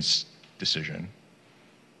commission's decision.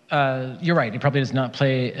 You're right. It probably does not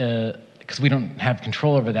play, because we don't have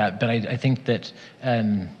control over that. But I think that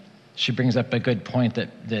she brings up a good point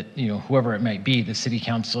that whoever it might be, the city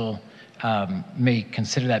council may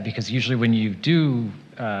consider that, because usually when you do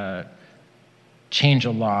change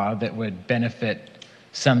a law that would benefit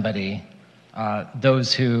somebody,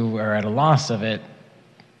 those who are at a loss of it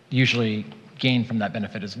usually gain from that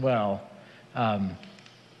benefit as well.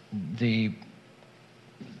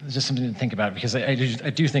 It's just something to think about, because I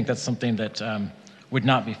do think that's something that would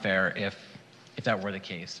not be fair if that were the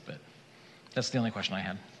case. But that's the only question I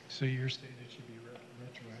had. So you're saying it should be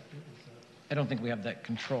retroactive? Is that... I don't think we have that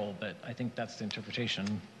control, but I think that's the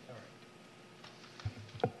interpretation.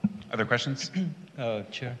 Other questions?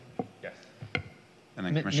 Chair. Yes. And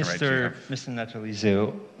then Commissioner Wright, you have... Mr.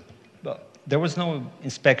 Natalizio, there was no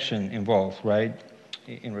inspection involved, right,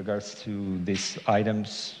 in regards to these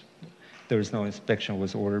items? There was no inspection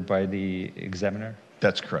was ordered by the examiner?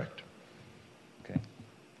 That's correct. Okay.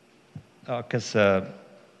 Because the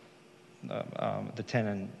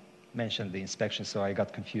tenant mentioned the inspection, so I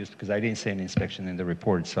got confused because I didn't see any inspection in the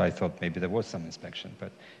report, so I thought maybe there was some inspection,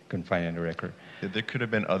 but couldn't find it in the record. There could have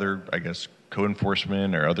been other, I guess, code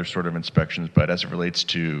enforcement or other sort of inspections, but as it relates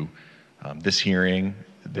to this hearing,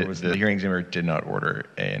 The hearing examiner did not order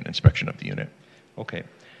an inspection of the unit. Okay.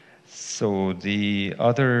 So the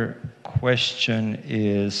other question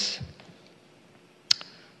is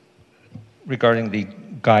regarding the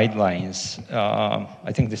guidelines.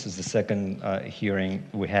 I think this is the second hearing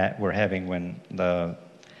we're having when the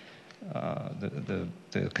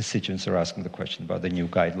constituents are asking the question about the new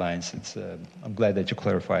guidelines. I'm glad that you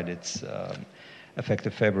clarified it's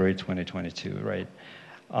effective February 2022, right?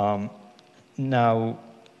 Now,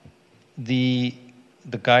 the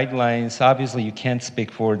guidelines, obviously you can't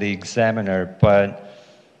speak for the examiner, but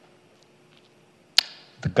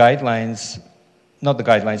the guidelines, not the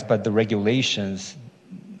guidelines, but the regulations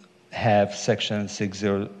have section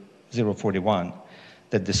 60041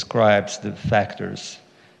 that describes the factors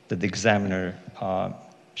that the examiner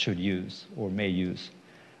should use or may use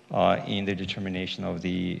in the determination of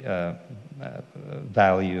the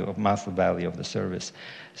monthly value of the service.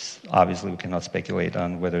 Obviously, we cannot speculate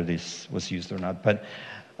on whether this was used or not. But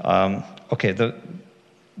okay, the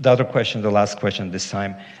other question, the last question this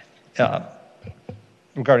time,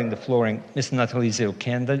 regarding the flooring, Ms. Natalizio,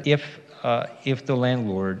 if the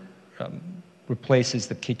landlord replaces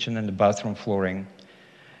the kitchen and the bathroom flooring,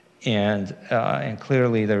 and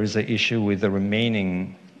clearly there is an issue with the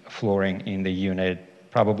remaining flooring in the unit,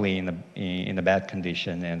 probably in a bad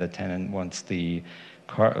condition, and the tenant wants the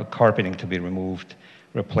carpeting to be removed,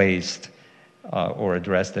 replaced, or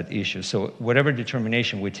address that issue. So whatever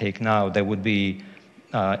determination we take now, that would be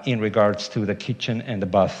in regards to the kitchen and the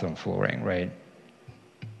bathroom flooring, right?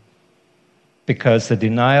 Because the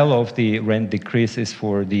denial of the rent decrease is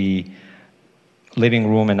for the living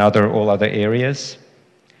room and all other areas.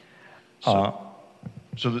 So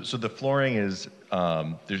the flooring is,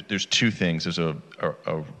 there's two things. There's a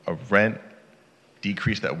rent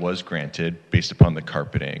decrease that was granted based upon the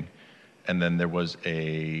carpeting, and then there was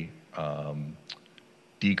a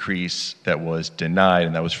decrease that was denied,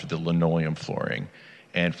 and that was for the linoleum flooring.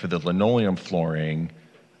 And for the linoleum flooring,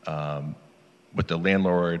 what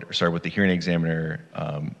the hearing examiner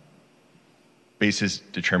based his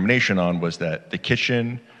determination on was that the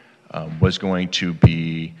kitchen was going to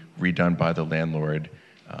be redone by the landlord,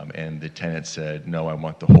 and the tenant said, no, I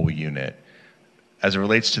want the whole unit. As it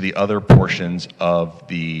relates to the other portions of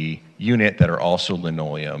the unit that are also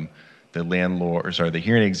linoleum, the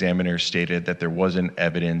hearing examiner stated that there wasn't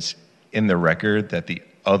evidence in the record that the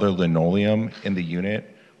other linoleum in the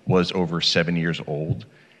unit was over 7 years old,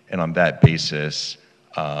 and on that basis,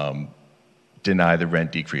 deny the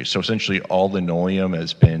rent decrease. So essentially all linoleum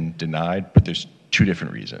has been denied, but there's two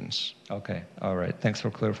different reasons. Okay, all right. Thanks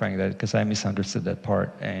for clarifying that, because I misunderstood that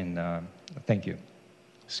part, and thank you.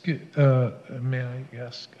 May I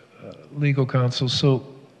ask legal counsel, so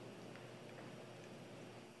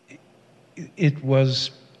it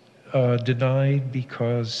was denied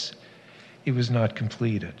because it was not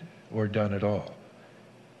completed or done at all?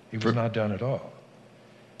 It was not done at all?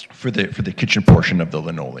 For the kitchen portion of the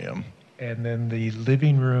linoleum. And then the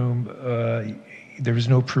living room, there was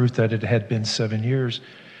no proof that it had been 7 years,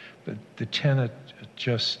 but the tenant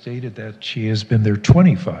just stated that she has been there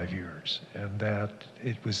 25 years and that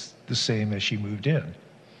it was the same as she moved in.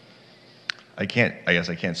 I guess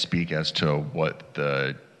I can't speak as to what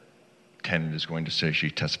the tenant is going to say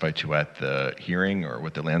she testified to at the hearing or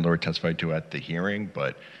what the landlord testified to at the hearing,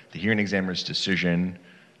 but the hearing examiner's decision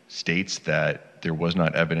states that there was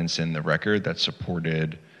not evidence in the record that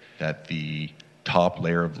supported that the top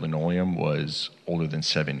layer of linoleum was older than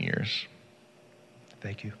 7 years.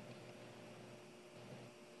 Thank you.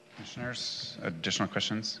 Commissioners, additional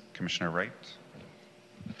questions? Commissioner Wright?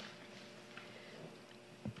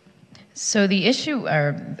 So the issue,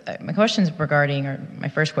 my questions regarding, or my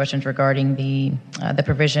first questions regarding the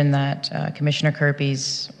provision that Commissioner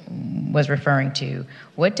Kirby's was referring to.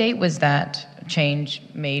 What date was that change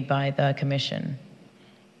made by the commission?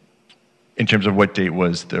 In terms of what date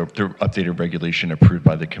was the updated regulation approved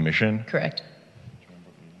by the commission? Correct.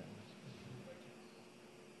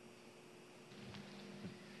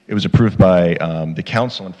 It was approved by the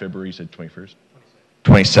council on February, you said 21st?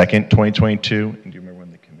 22nd, 2022. And do you remember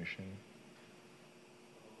when the commission?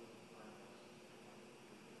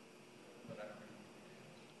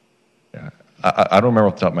 Yeah, I don't remember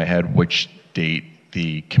off the top of my head which date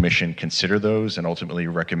the commission considered those and ultimately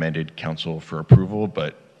recommended council for approval,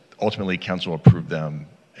 but ultimately council approved them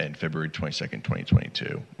in February 22nd,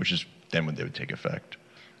 2022, which is then when they would take effect.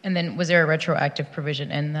 And then was there a retroactive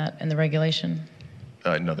provision in the regulation?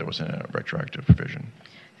 No, there wasn't a retroactive provision.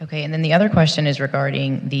 Okay, and then the other question is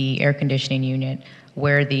regarding the air conditioning unit,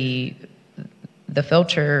 where the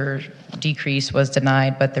filter decrease was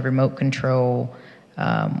denied, but the remote control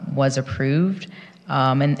was approved.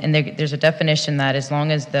 There's a definition that as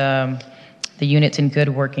long as the unit's in good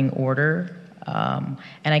working order, and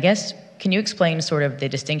I guess, can you explain sort of the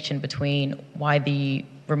distinction between why the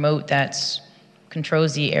remote that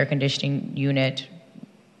controls the air conditioning unit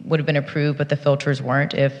would have been approved, but the filters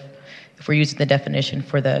weren't, if we're using the definition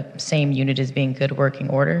for the same unit as being good working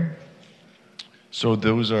order? So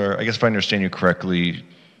those are, I guess if I understand you correctly,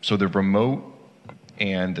 so the remote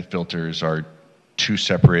and the filters are two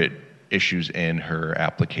separate issues in her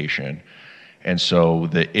application. And so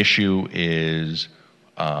the issue is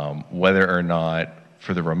whether or not,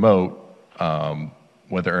 for the remote,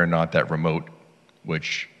 whether or not that remote,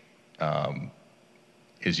 which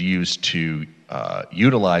is used to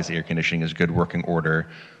utilize air conditioning, is good working order,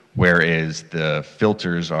 whereas the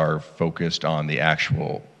filters are focused on the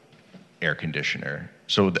actual air conditioner.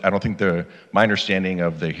 So I don't think my understanding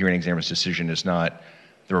of the hearing examiner's decision is not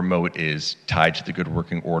the remote is tied to the good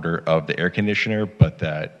working order of the air conditioner, but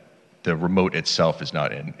that the remote itself is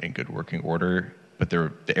not in good working order, but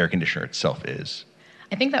the air conditioner itself is.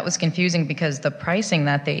 I think that was confusing because the pricing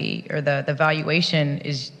that the valuation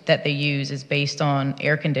is that they use is based on an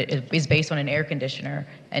air conditioner,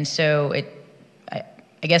 and so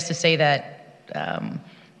I guess to say that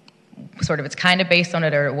sort of it's kind of based on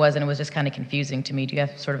it or it wasn't, it was just kind of confusing to me. Do you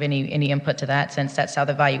have sort of any input to that, since that's how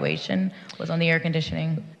the valuation was on the air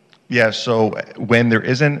conditioning? Yeah, so when there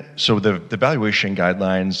isn't, so the valuation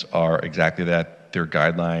guidelines are exactly that. They're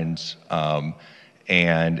guidelines,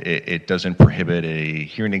 and it doesn't prohibit a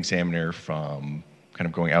hearing examiner from kind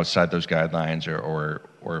of going outside those guidelines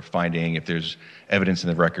or finding, if there's evidence in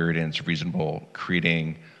the record and it's reasonable,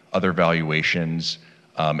 creating other valuations.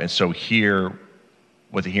 And so here,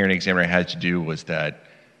 what the hearing examiner had to do was that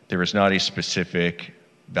there is not a specific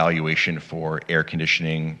valuation for air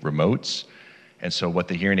conditioning remotes. And so what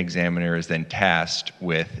the hearing examiner is then tasked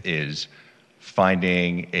with is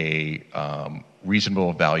finding a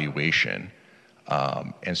reasonable valuation.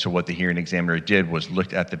 And so what the hearing examiner did was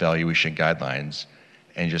looked at the valuation guidelines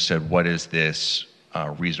and just said, what is this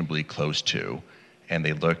reasonably close to? And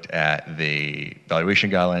they looked at the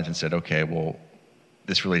valuation guidelines and said, okay, well,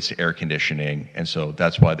 this relates to air conditioning, and so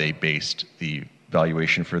that's why they based the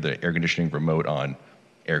valuation for the air conditioning remote on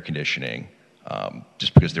air conditioning,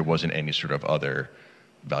 just because there wasn't any sort of other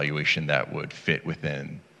valuation that would fit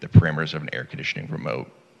within the parameters of an air conditioning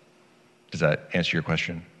remote. Does that answer your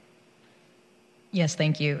question? Yes,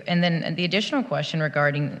 thank you. And then the additional question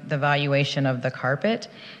regarding the valuation of the carpet.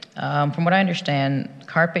 From what I understand,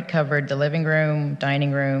 carpet covered the living room,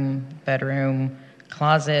 dining room, bedroom,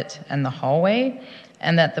 closet, and the hallway,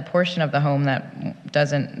 and that the portion of the home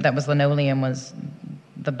that was linoleum was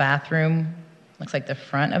the bathroom, looks like the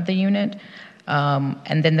front of the unit.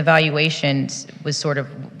 And then the valuation was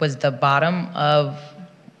the bottom of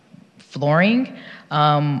flooring.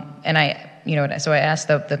 And so I asked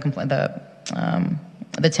the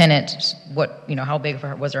tenant how big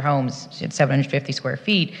was her home. She had 750 square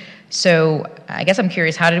feet. So I guess I'm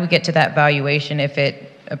curious, how did we get to that valuation if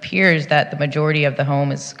it appears that the majority of the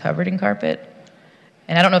home is covered in carpet?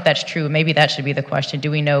 And I don't know if that's true. Maybe that should be the question.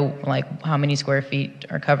 Do we know how many square feet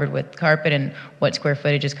are covered with carpet and what square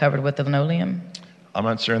footage is covered with the linoleum? I'm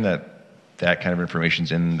not certain that kind of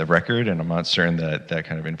information's in the record, and I'm not certain that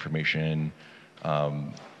kind of information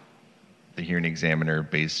the hearing examiner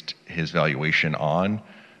based his valuation on.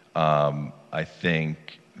 I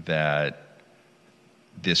think that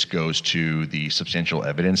this goes to the substantial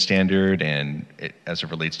evidence standard, and as it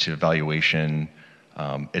relates to evaluation,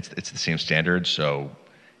 it's the same standard. So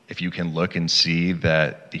if you can look and see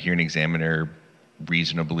that the hearing examiner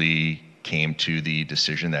reasonably came to the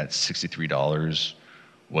decision that $63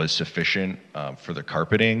 was sufficient for the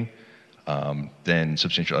carpeting, then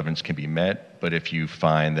substantial evidence can be met. But if you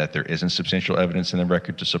find that there isn't substantial evidence in the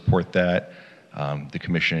record to support that, the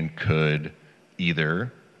commission could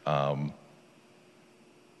either come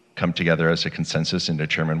together as a consensus and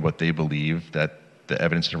determine what they believe that the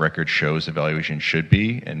evidence in the record shows the valuation should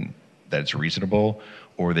be and that it's reasonable,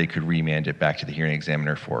 or they could remand it back to the hearing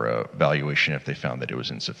examiner for a valuation if they found that it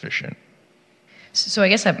was insufficient. So I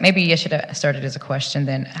guess maybe I should have started as a question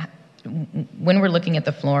then. When we're looking at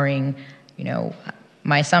the flooring,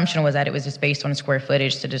 my assumption was that it was just based on square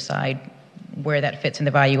footage to decide where that fits in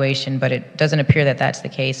the valuation, but it doesn't appear that that's the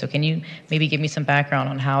case. So can you maybe give me some background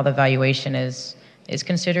on how the valuation is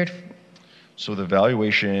considered? So the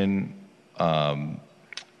valuation,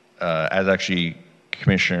 as actually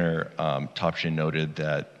Commissioner Topshin noted,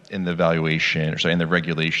 that in the valuation, in the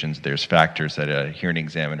regulations, there's factors that a hearing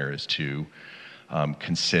examiner is to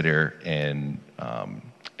consider in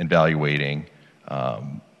evaluating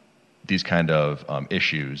these kind of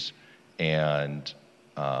issues. and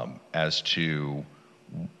as to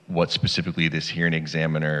what specifically this hearing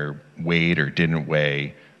examiner weighed or didn't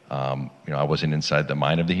weigh, I wasn't inside the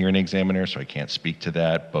mind of the hearing examiner, so I can't speak to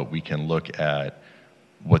that, but we can look at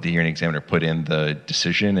what the hearing examiner put in the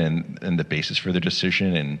decision and the basis for the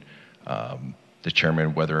decision and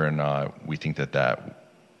determine whether or not we think that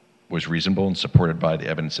that was reasonable and supported by the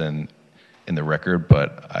evidence in the record.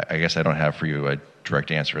 But I guess I don't have for you a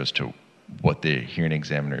direct answer as to what the hearing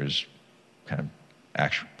examiner's kind of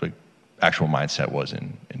actual mindset was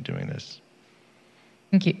in doing this.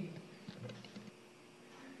 Thank you.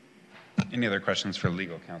 Any other questions for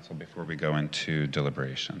legal counsel before we go into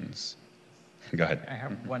deliberations? Go ahead. I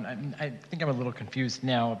have one. I think I'm a little confused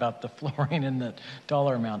now about the flooring and the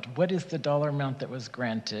dollar amount. What is the dollar amount that was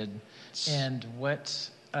granted, and what?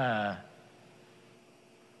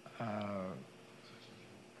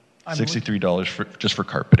 $63 just for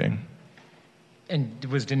carpeting. And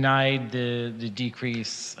was denied the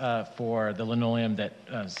decrease for the linoleum that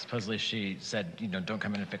supposedly she said, don't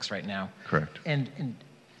come in and fix right now. Correct. And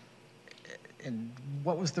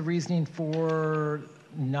what was the reasoning for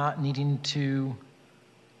not needing to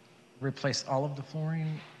replace all of the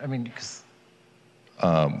flooring? I mean, because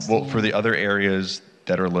well, for the other areas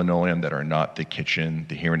that are linoleum that are not the kitchen,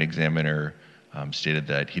 the hearing examiner stated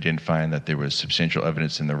that he didn't find that there was substantial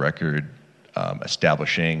evidence in the record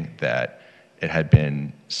establishing that it had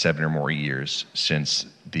been 7 or more years since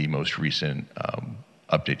the most recent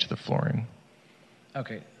update to the flooring.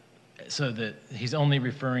 Okay, so he's only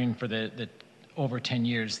referring for the over 10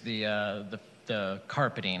 years the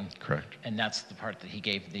carpeting. Correct. And that's the part that he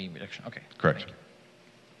gave the reduction. Okay. Correct.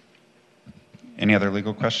 Any other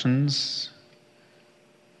legal questions?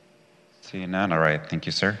 Seeing none. All right. Thank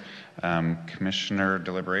you, sir. Commissioner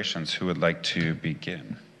deliberations. Who would like to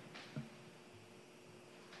begin?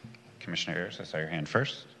 Commissioner Ayers, I saw your hand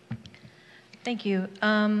first. Thank you.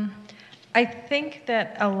 I think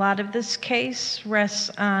that a lot of this case rests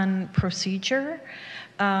on procedure,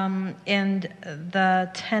 and the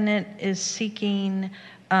tenant is seeking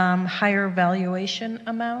higher valuation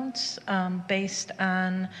amounts based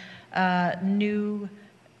on new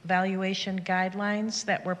valuation guidelines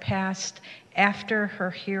that were passed after her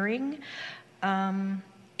hearing. And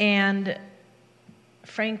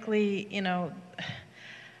frankly,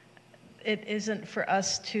 it isn't for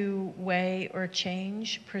us to weigh or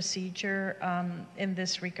change procedure in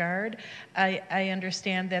this regard. I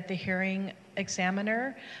understand that the hearing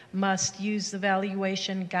examiner must use the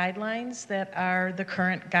valuation guidelines that are the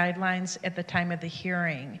current guidelines at the time of the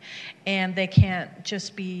hearing, and they can't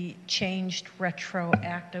just be changed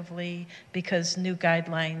retroactively because new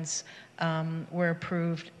guidelines were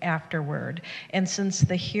approved afterward. And since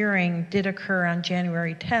the hearing did occur on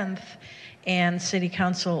January 10th, and City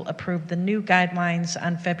Council approved the new guidelines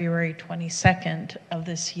on February 22nd of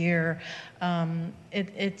this year,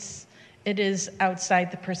 it is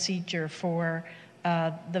outside the procedure for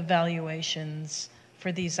the valuations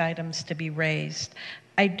for these items to be raised.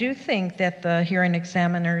 I do think that the hearing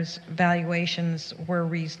examiner's valuations were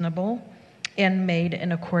reasonable and made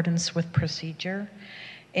in accordance with procedure.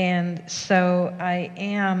 And so I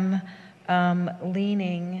am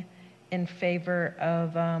leaning in favor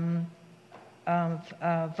of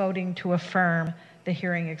voting to affirm the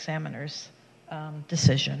hearing examiner's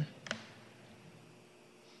decision.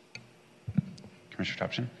 Commissioner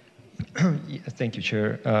Topson? Yeah, thank you,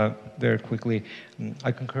 Chair. Very quickly,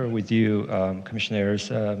 I concur with you,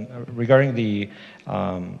 Commissioners, regarding the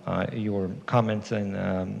your comments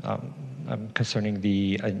and concerning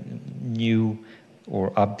the new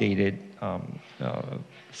or updated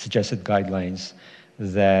suggested guidelines,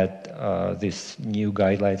 that these new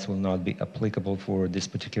guidelines will not be applicable for this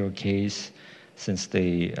particular case, since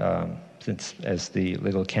as the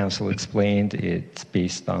legal counsel explained, it's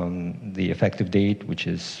based on the effective date, which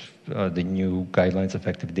is the new guidelines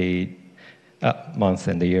effective date month,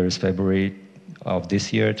 and the year is February of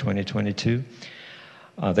this year, 2022.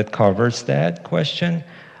 That covers that question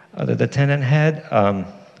that the tenant had.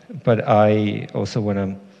 But I also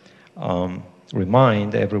want to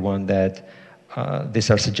remind everyone that these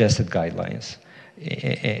are suggested guidelines.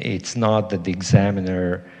 It's not that the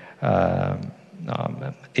examiner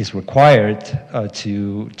is required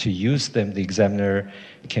to use them. The examiner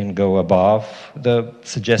can go above the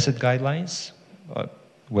suggested guidelines,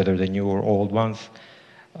 whether the new or old ones,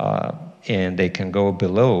 and they can go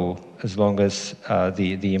below as long as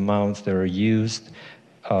the amounts that are used,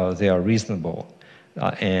 they are reasonable,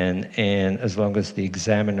 and as long as the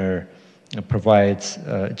examiner provides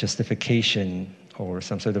justification or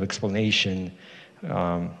some sort of explanation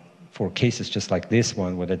for cases just like this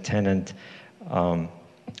one, where the tenant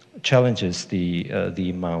challenges the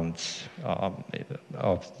amount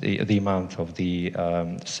of the amount of the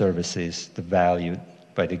services, the value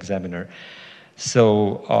by the examiner.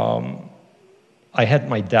 So I had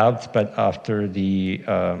my doubts, but after the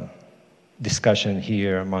discussion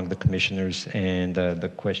here among the commissioners and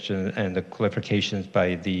the question and the clarifications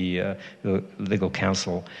by the legal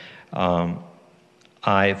counsel,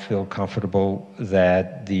 I feel comfortable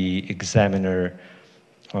that the examiner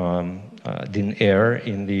didn't err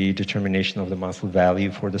in the determination of the monthly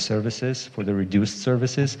value for the services, for the reduced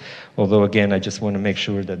services. Although, again, I just want to make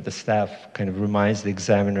sure that the staff kind of reminds the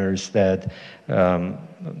examiners that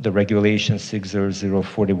the regulation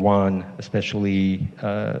 60041, especially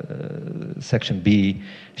section B,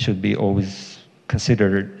 should be always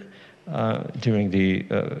considered during the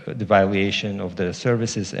evaluation of the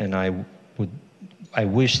services. And I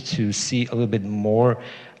wish to see a little bit more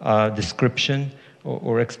description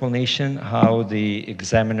or explanation how the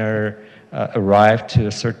examiner arrived to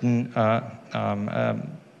a certain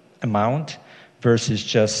amount versus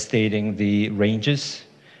just stating the ranges,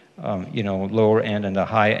 lower end and the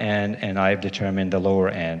high end, and I've determined the lower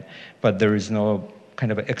end. But there is no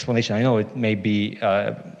kind of explanation. I know it may be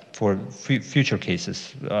for future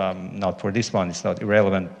cases, not for this one. It's not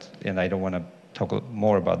irrelevant, and I don't want to talk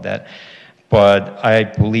more about that. But I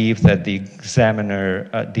believe that the examiner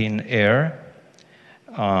didn't err.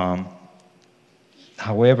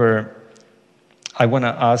 However, I want to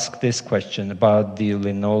ask this question about the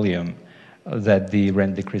linoleum that the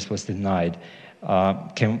rent decrease was denied.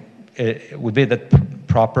 Would be that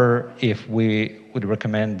proper if we would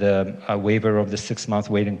recommend a waiver of the 6-month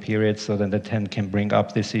waiting period so that the tenant can bring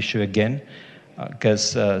up this issue again?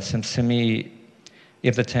 Because seems to me,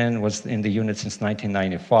 if the tenant was in the unit since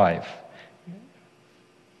 1995,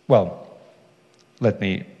 well, let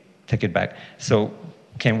me take it back. So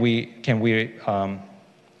can we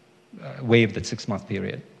waive the 6-month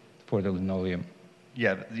period for the linoleum?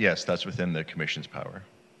 Yes, that's within the commission's power.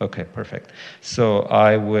 Okay, perfect. So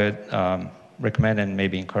I would recommend and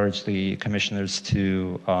maybe encourage the commissioners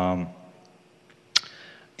to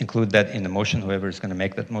include that in the motion, whoever is going to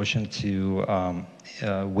make that motion, to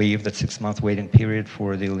waive that 6-month waiting period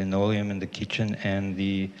for the linoleum in the kitchen and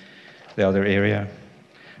the other area,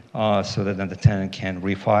 so that then the tenant can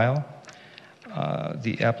refile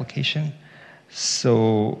the application.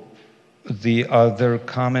 So the other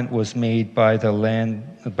comment was made by the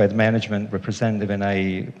management representative, and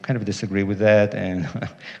I kind of disagree with that, and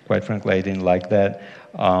quite frankly, I didn't like that.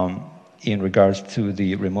 In regards to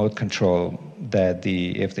the remote control, that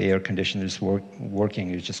if the air conditioner is working,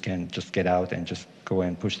 you just can just get out and just go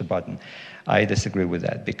and push the button. I disagree with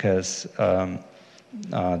that because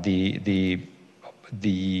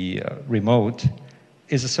the remote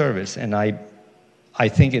is a service, and I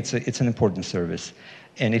think it's an important service.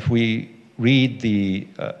 And if we read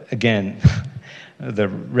again, the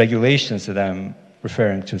regulations that I'm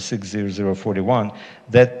referring to, 60041,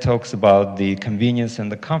 that talks about the convenience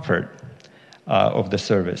and the comfort of the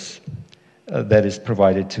service that is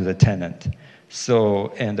provided to the tenant.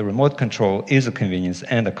 So, and the remote control is a convenience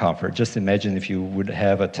and a comfort. Just imagine if you would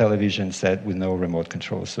have a television set with no remote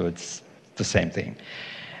control, so it's the same thing.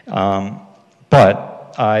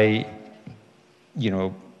 But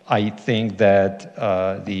I think that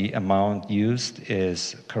the amount used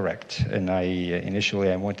is correct, and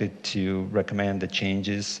initially I wanted to recommend the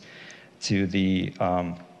changes to the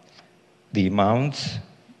amount,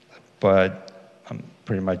 but I'm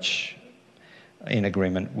pretty much in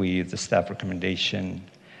agreement with the staff recommendation,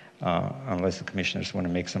 unless the commissioners want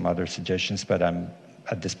to make some other suggestions. But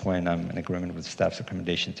at this point, I'm in agreement with the staff's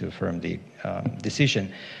recommendation to affirm the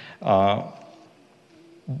decision.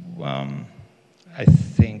 I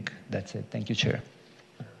think that's it. Thank you, Chair.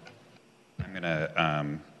 I'm going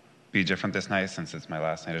to be different this night since it's my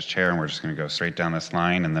last night as chair, and we're just going to go straight down this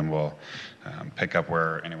line, and then we'll pick up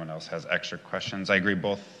where anyone else has extra questions. I agree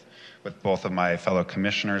with both of my fellow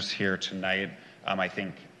commissioners here tonight. I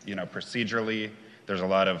think, procedurally, there's a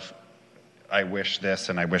lot of I wish this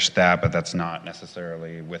and I wish that, but that's not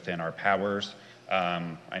necessarily within our powers.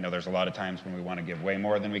 I know there's a lot of times when we want to give way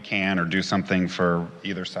more than we can or do something for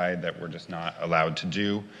either side that we're just not allowed to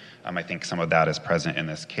do. I think some of that is present in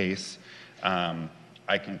this case.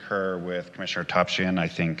 I concur with Commissioner Topshian. I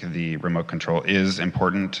think the remote control is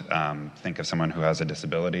important. Think of someone who has a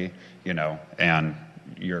disability, and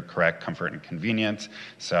you're correct, comfort and convenience.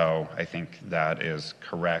 So I think that is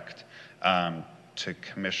correct. To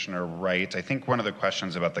Commissioner Wright, I think one of the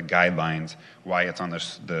questions about the guidelines, why it's on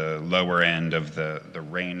the lower end of the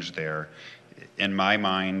range there, in my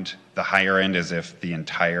mind, the higher end is if the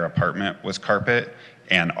entire apartment was carpet,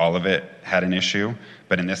 and all of it had an issue.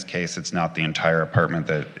 But in this case, it's not the entire apartment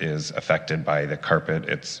that is affected by the carpet,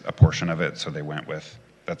 it's a portion of it, so they went with,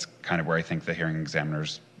 that's kind of where I think the hearing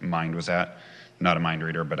examiner's mind was at. Not a mind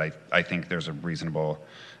reader, but I think there's a reasonable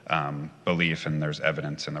belief and there's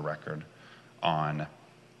evidence in the record on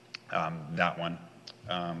that one.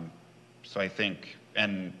 So I think,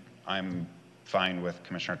 and I'm fine with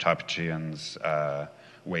Commissioner Topchian's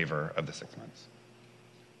waiver of the 6 months.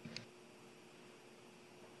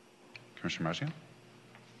 Commissioner Maggio?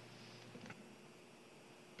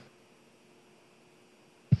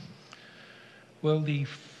 Well, the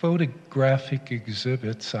photographic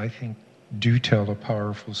exhibits, I think, do tell a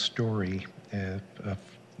powerful story of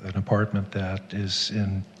an apartment that is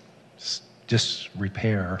in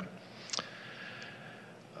disrepair.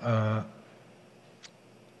 I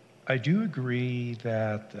do agree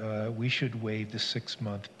that we should waive the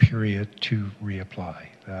 6-month period to reapply.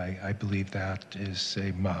 I believe that is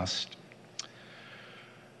a must.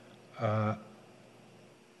 I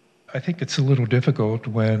think it's a little difficult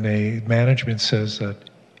when a management says that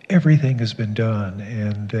everything has been done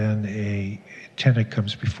and then a tenant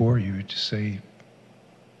comes before you to say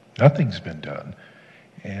nothing's been done.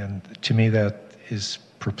 And to me that is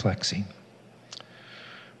perplexing.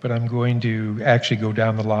 But I'm going to actually go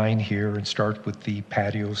down the line here and start with the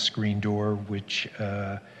patio screen door, which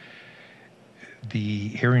the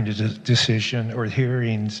hearing decision or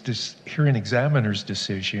hearing examiner's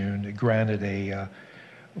decision granted a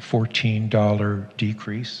 $14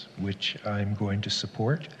 decrease, which I'm going to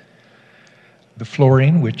support. The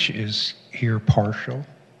flooring, which is here partial,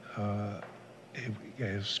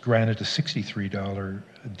 is granted a $63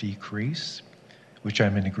 decrease, which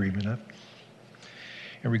I'm in agreement of.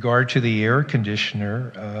 In regard to the air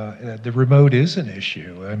conditioner, the remote is an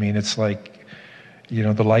issue. I mean, it's like, you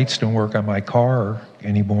know, the lights don't work on my car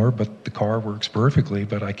anymore, but the car works perfectly,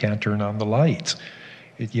 but I can't turn on the lights.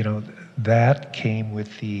 You know, that came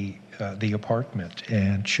with the apartment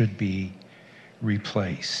and should be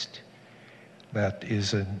replaced. That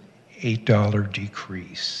is an $8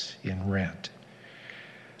 decrease in rent.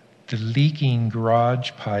 The leaking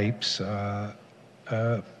garage pipes,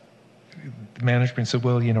 management said,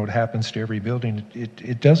 well, you know, it happens to every building.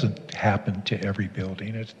 It doesn't happen to every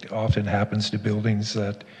building. It often happens to buildings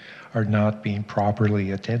that are not being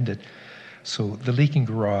properly attended. So the leaking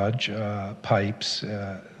garage pipes,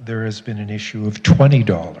 there has been an issue of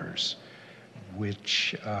 $20,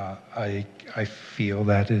 which I feel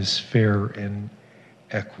that is fair and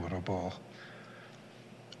equitable.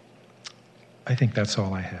 I think that's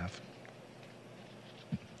all I have.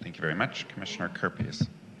 Thank you very much. Commissioner Kerpies.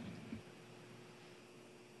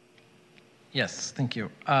 Yes, thank you.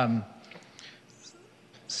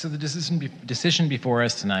 So the decision before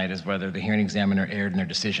us tonight is whether the hearing examiner erred in their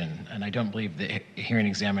decision, and I don't believe the hearing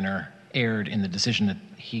examiner erred in the decision that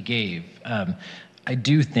he gave. I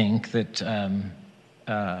do think that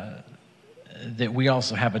that we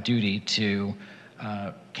also have a duty to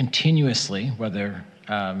continuously, whether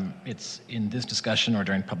it's in this discussion or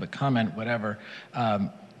during public comment, whatever,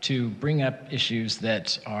 to bring up issues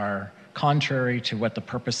that are contrary to what the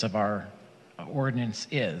purpose of our ordinance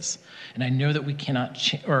is. And I know that we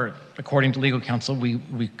cannot, or according to legal counsel,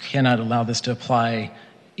 we cannot allow this to apply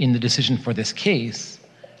in the decision for this case.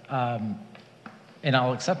 And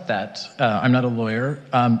I'll accept that. I'm not a lawyer,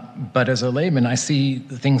 but as a layman, I see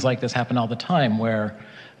things like this happen all the time where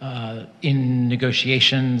in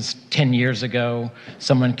negotiations 10 years ago,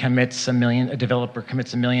 someone commits a developer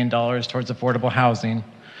commits $1 million towards affordable housing.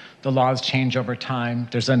 The laws change over time.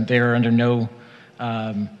 They're under no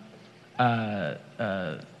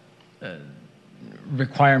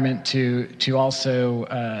requirement to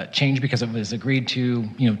also change because it was agreed to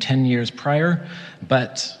 10 years prior,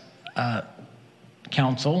 but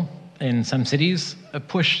council in some cities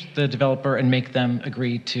push the developer and make them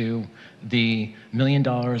agree to the $1 million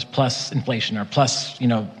plus inflation or plus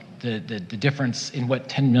the difference in what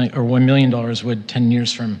 $10 million or $1 million would 10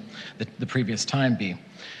 years from the previous time be.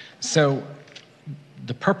 So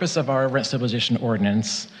the purpose of our rent stabilization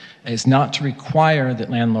ordinance is not to require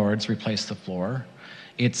that landlords replace the floor.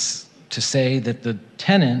 It's to say that the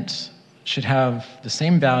tenant should have the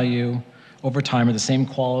same value over time or the same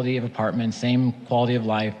quality of apartment, same quality of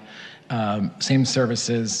life, same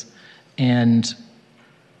services. And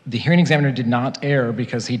the hearing examiner did not err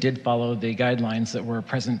because he did follow the guidelines that were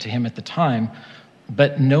present to him at the time,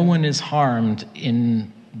 but no one is harmed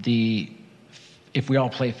if we all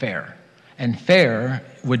play fair. And fair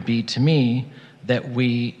would be, to me, that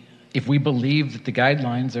if we believe that the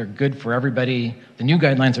guidelines are good for everybody, the new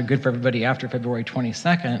guidelines are good for everybody after February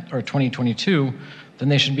 22nd or 2022, then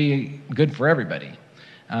they should be good for everybody.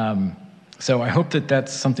 So I hope that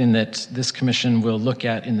that's something that this commission will look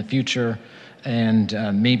at in the future, and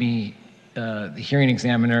maybe the hearing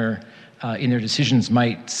examiner in their decisions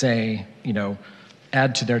might say,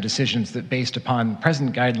 add to their decisions that based upon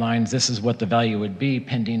present guidelines, this is what the value would be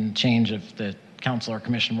pending change if the council or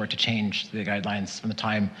commission were to change the guidelines from the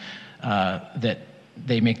time that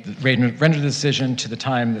they render the decision to the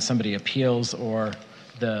time that somebody appeals or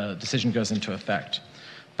the decision goes into effect.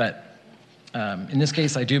 But in this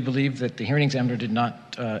case, I do believe that the hearing examiner did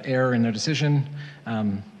not err in their decision,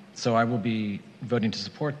 so I will be voting to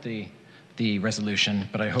support the resolution,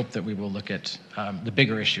 but I hope that we will look at the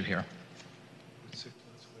bigger issue here.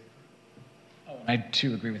 Oh, I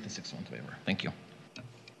too agree with the 6-month waiver. Thank you.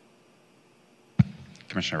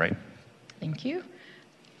 Commissioner Wright. Thank you.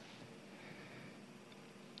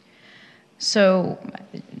 So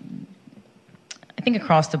I think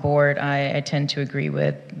across the board, I tend to agree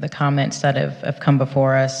with the comments that have come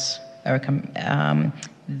before us. The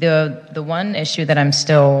one issue that I'm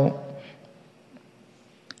still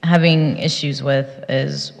having issues with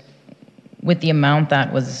is with the amount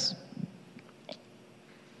that was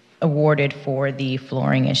awarded for the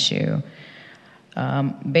flooring issue.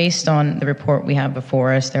 Based on the report we have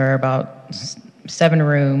before us, there are about 7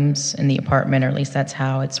 rooms in the apartment, or at least that's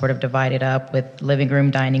how it's sort of divided up, with living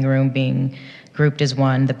room, dining room being grouped as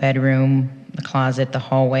one, the bedroom, the closet, the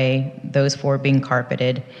hallway, those 4 being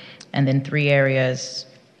carpeted, and then 3 areas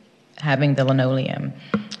having the linoleum.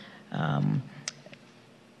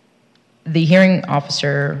 The hearing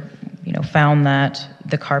officer, found that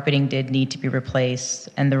the carpeting did need to be replaced,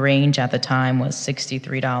 and the range at the time was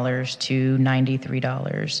 $63 to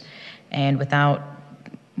 $93. And without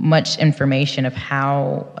much information of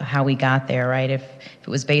how we got there, right? If it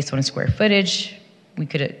was based on square footage, we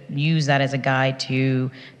could use that as a guide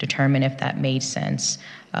to determine if that made sense.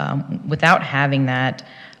 Without having that,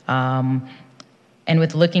 and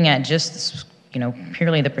with looking at just,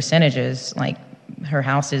 purely the percentages, like her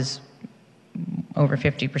house is over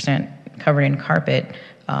 50% covered in carpet,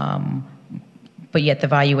 but yet the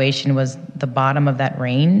valuation was the bottom of that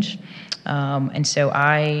range. And so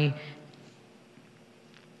I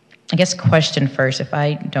guess question first, if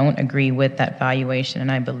I don't agree with that valuation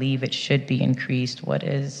and I believe it should be increased, what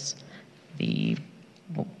does that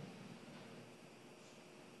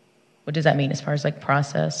mean as far as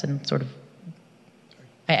process and sort of,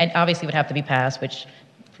 I obviously would have to be passed, which.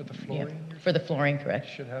 For the flooring? Yeah, for the flooring, correct.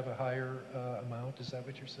 Should have a higher amount, is that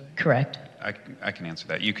what you're saying? Correct. I can answer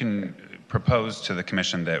that. You can propose to the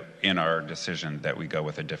commission that in our decision that we go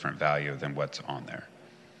with a different value than what's on there.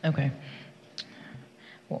 Okay.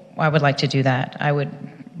 Well, I would like to do that. I would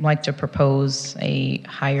like to propose a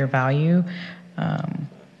higher value.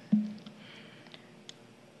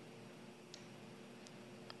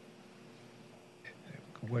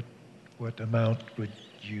 What amount would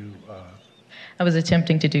you... I was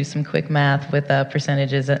attempting to do some quick math with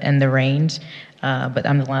percentages and the range, but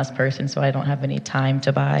I'm the last person, so I don't have any time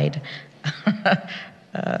to bide.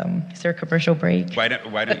 Is there a commercial break? Why don't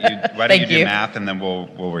you do math, and then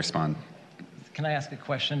we'll respond. Can I ask a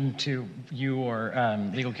question to you or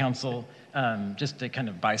legal counsel, just to kind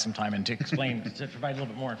of buy some time and to explain, to provide a little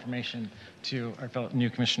bit more information to our fellow new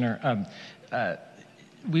commissioner?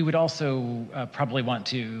 We would also probably want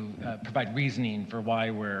to provide reasoning for why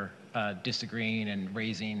we're disagreeing and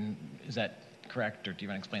raising. Is that correct, or do you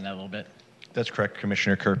want to explain that a little bit? That's correct,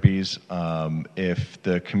 Commissioner Kerpes. If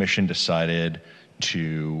the commission decided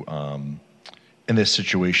to, in this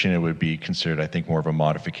situation, it would be considered, I think, more of a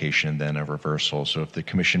modification than a reversal. So if the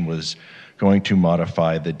commission was going to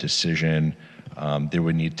modify the decision, there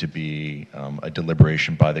would need to be a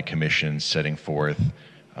deliberation by the commission setting forth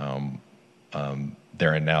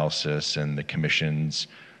their analysis and the commission's,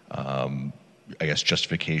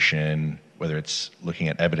 justification, whether it's looking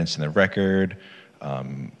at evidence in the record,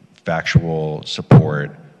 factual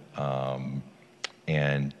support,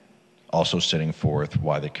 and also setting forth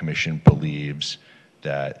why the commission believes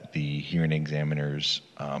that the hearing examiner's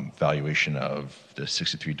valuation of the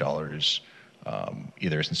 $63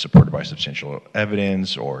 either isn't supported by substantial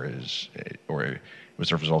evidence or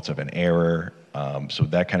was a result of an error. So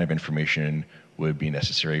that kind of information would be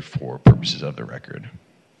necessary for purposes of the record.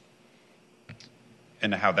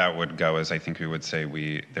 And how that would go is, I think we would say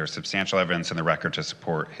there's substantial evidence in the record to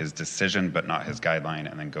support his decision, but not his guideline,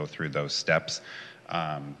 and then go through those steps.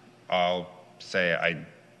 I'll say I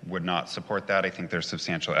would not support that. I think there's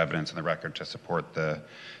substantial evidence in the record to support the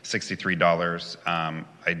 $63.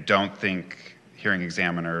 I don't think hearing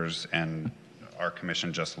examiners and our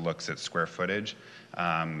commission just looks at square footage.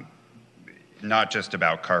 not just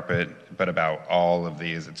about carpet, but about all of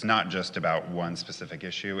these. It's not just about one specific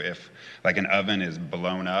issue. If like an oven is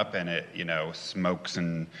blown up and it, smokes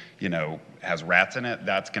and, has rats in it,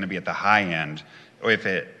 that's going to be at the high end. If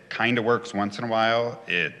it kind of works once in a while,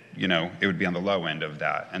 it would be on the low end of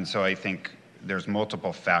that. And so I think there's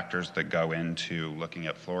multiple factors that go into looking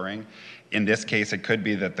at flooring. In this case, it could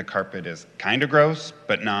be that the carpet is kind of gross,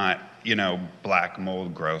 but not, black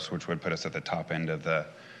mold gross, which would put us at the top end of the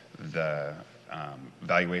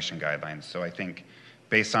valuation guidelines. So I think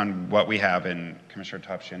based on what we have, and Commissioner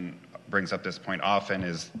Topshin brings up this point often,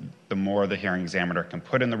 is the more the hearing examiner can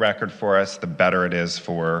put in the record for us, the better it is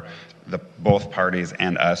for both parties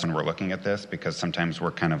and us when we're looking at this, because sometimes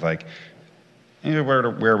we're kind of like, where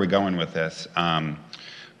are we going with this?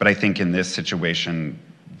 But I think in this situation,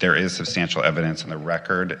 there is substantial evidence in the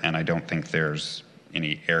record, and I don't think there's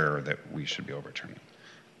any error that we should be overturning.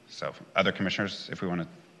 So other commissioners, if we want to,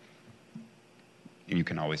 you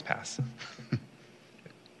can always pass.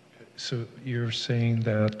 So you're saying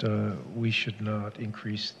that we should not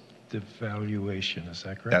increase the valuation, is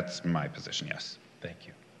that correct? That's my position, yes. Thank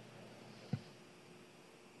you.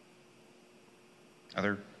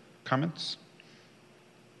 Other comments?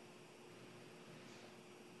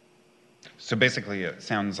 So basically, it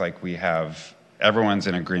sounds like everyone's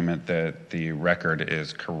in agreement that the record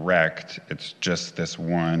is correct. It's just this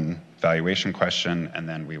one valuation question, and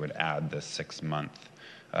then we would add this 6-month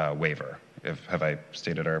waiver. Have I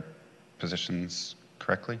stated our positions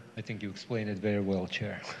correctly? I think you explained it very well,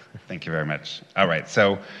 Chair. Thank you very much. All right,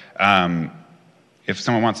 so if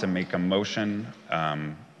someone wants to make a motion,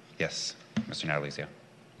 yes, Mr. Natalizia.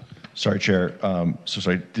 Sorry, Chair.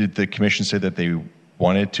 Sorry, did the commission say that they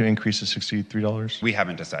wanted to increase to $63? We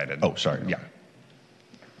haven't decided. Oh, sorry. Yeah.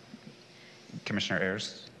 Commissioner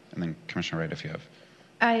Ayers, and then Commissioner Wright, if you have.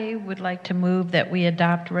 I would like to move that we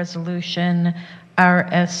adopt resolution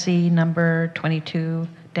RSC number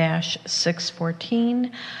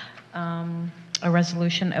 22-614, a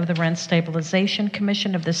resolution of the Rent Stabilization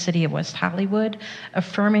Commission of the City of West Hollywood,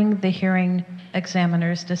 affirming the hearing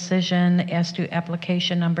examiner's decision as to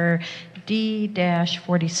application number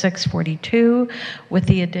D-4642, with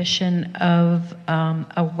the addition of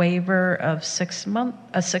a waiver of a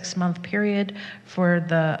 6-month period for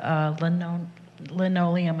the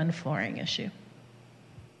linoleum and flooring issue.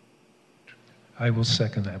 I will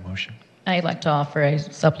second that motion. I'd like to offer a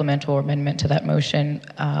supplemental amendment to that motion,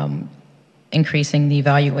 increasing the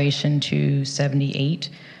valuation to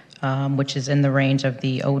 78, which is in the range of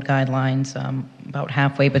the old guidelines, about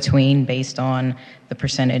halfway between, based on the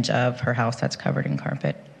percentage of her house that's covered in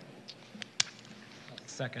carpet.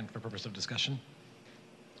 Second, for purpose of discussion.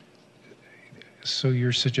 So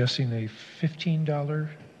you're suggesting a $15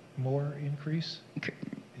 more increase?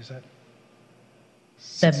 Is that?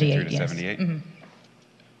 78, to yes. 78? Mm-hmm.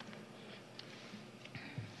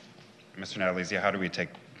 Mr. Natalizia, how do we take,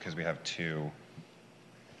 because we have two.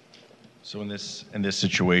 So in this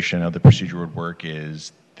situation, how the procedure would work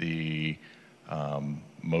is the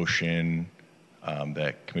motion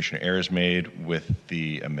that Commissioner Ayers made with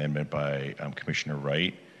the amendment by Commissioner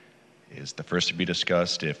Wright is the first to be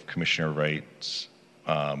discussed. If Commissioner Wright's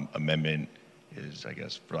amendment is, I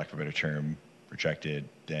guess, for lack of a better term, rejected,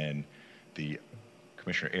 then the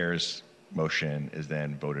Commissioner Ayers' motion is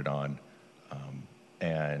then voted on.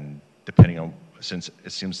 And depending on, since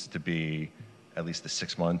it seems to be at least the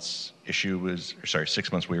 6 months issue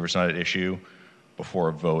 6 months waiver is not an issue, before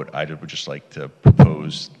a vote, I would just like to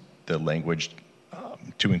propose the language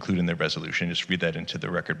to include in the resolution. Just read that into the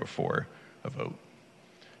record before a vote.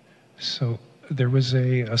 So there was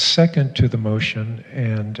a second to the motion,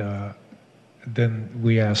 and then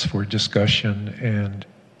we asked for discussion, and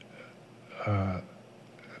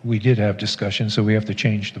we did have discussion, so we have to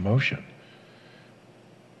change the motion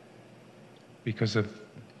because of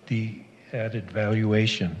the added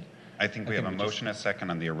valuation. I think we have a motion, a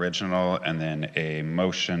second on the original, and then a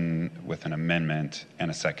motion with an amendment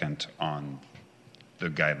and a second on the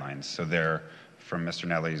guidelines. So they're, from Mr.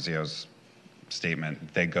 Natalizio's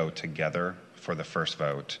statement, they go together for the first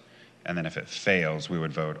vote. And then if it fails, we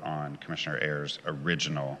would vote on Commissioner Ayers'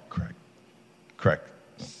 original. Correct.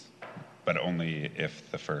 But only if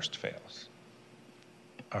the first fails.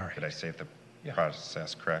 All right. Did I say the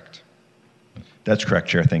process correct? That's correct,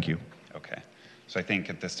 Chair. Thank you. Okay. So I think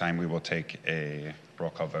at this time we will take a roll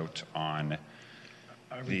call vote on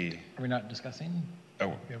Are we not discussing?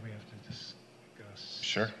 Oh, Yeah, we have to discuss.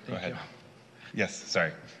 sure. Go ahead. you. Yes,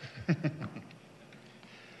 sorry.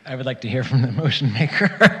 I would like to hear from the motion maker.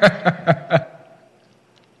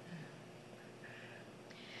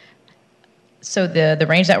 So the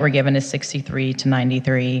range that we're given is 63 to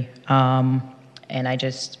 93, and I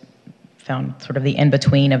just found sort of the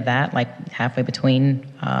in-between of that, like halfway between,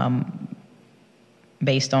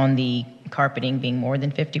 based on the carpeting being more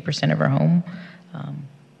than 50% of our home.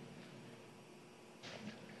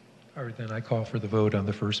 All right, then I call for the vote on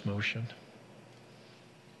the first motion.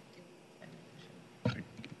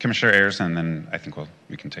 Commissioner Ayers, and then I think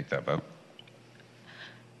we can take that vote.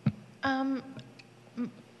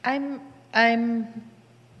 I'm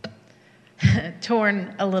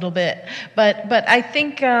torn a little bit, but I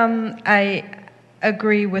think I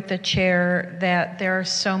agree with the chair that there are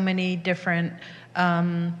so many different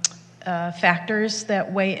factors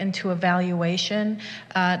that weigh into evaluation,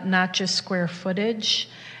 not just square footage.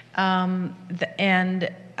 And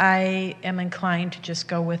I am inclined to just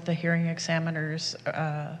go with the hearing examiner's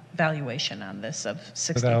valuation on this of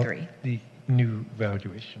 63. Without the new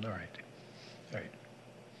valuation, all right. All right.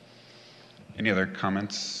 Any other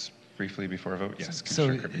comments briefly before a vote? Yes,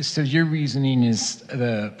 Commissioner Kirby. So your reasoning is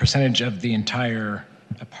the percentage of the entire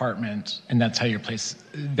apartment, and that's how you're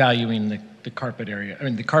valuing the carpet area. I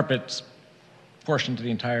mean, the carpet's portion to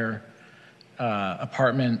the entire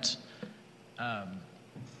apartment.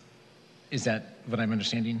 Is that what I'm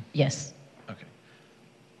understanding? Yes. Okay.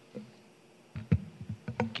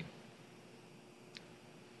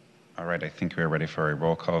 All right, I think we are ready for a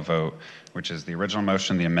roll call vote, which is the original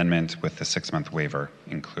motion, the amendment with the 6-month waiver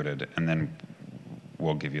included, and then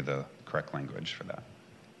we'll give you the correct language for that.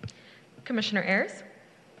 Commissioner Ayers?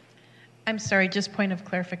 I'm sorry, just point of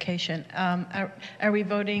clarification. Are we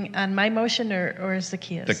voting on my motion or is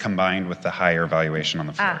Zakia's? The combined with the higher valuation on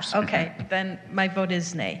the floors. Okay, then my vote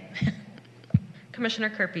is nay. Commissioner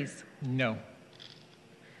Kerpes? No.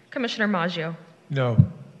 Commissioner Maggio? No.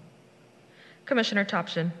 Commissioner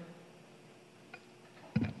Topshin?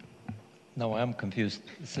 No, I'm confused.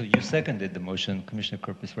 So you seconded the motion, Commissioner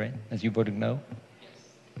Corpus, right? As you voted no?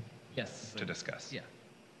 Yes. To discuss. Yeah.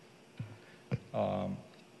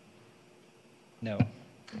 No.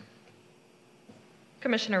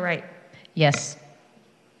 Commissioner Wright? Yes.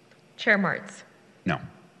 Chair Martz? No.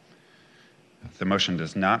 The motion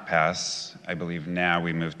does not pass. I believe now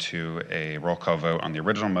we move to a roll call vote on the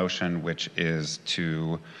original motion, which is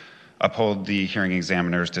to uphold the hearing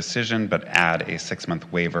examiner's decision, but add a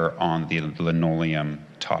 6-month waiver on the linoleum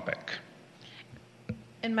topic.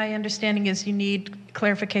 And my understanding is you need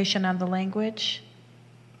clarification on the language?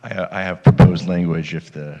 I have proposed language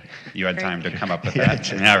if the... You had time to come up with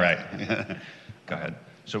that? All right. Go ahead.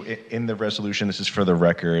 So in the resolution, this is for the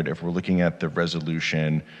record, if we're looking at the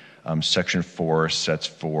resolution, Section 4 sets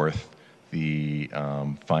forth the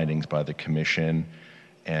findings by the commission,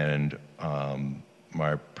 and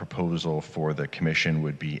my proposal for the commission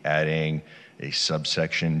would be adding a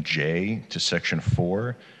subsection J to Section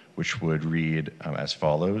 4, which would read as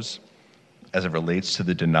follows. As it relates to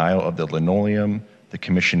the denial of the linoleum, the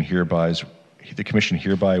commission hereby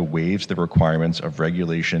waives the requirements of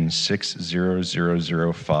Regulation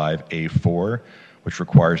 60005A4, which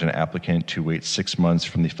requires an applicant to wait 6 months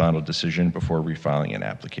from the final decision before refiling an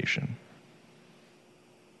application.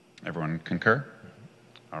 Everyone concur?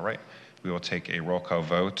 All right. We will take a roll call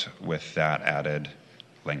vote with that added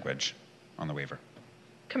language on the waiver.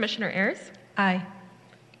 Commissioner Ayers? Aye.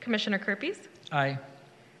 Commissioner Kerpes? Aye.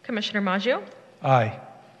 Commissioner Maggio? Aye.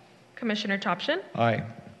 Commissioner Topshin? Aye.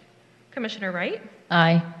 Commissioner Wright?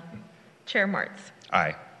 Aye. Chair Martz?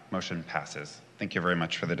 Aye. Motion passes. Thank you very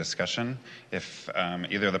much for the discussion. If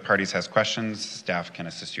either of the parties has questions, staff can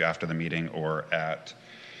assist you after the meeting or at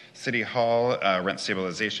City Hall. Rent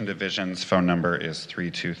Stabilization Division's phone number is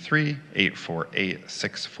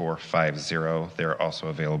 323-848-6450. They're also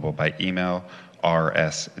available by email,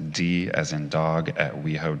 rsd as in dog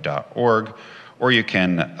 @weho.org, or you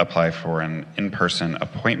can apply for an in-person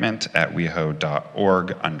appointment at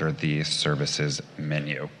weho.org under the services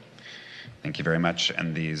menu. Thank you very much,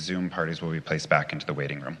 and the Zoom parties will be placed back into the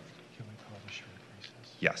waiting room. Can we call a short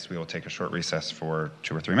recess? Yes, we will take a short recess for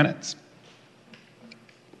 2 or 3 minutes.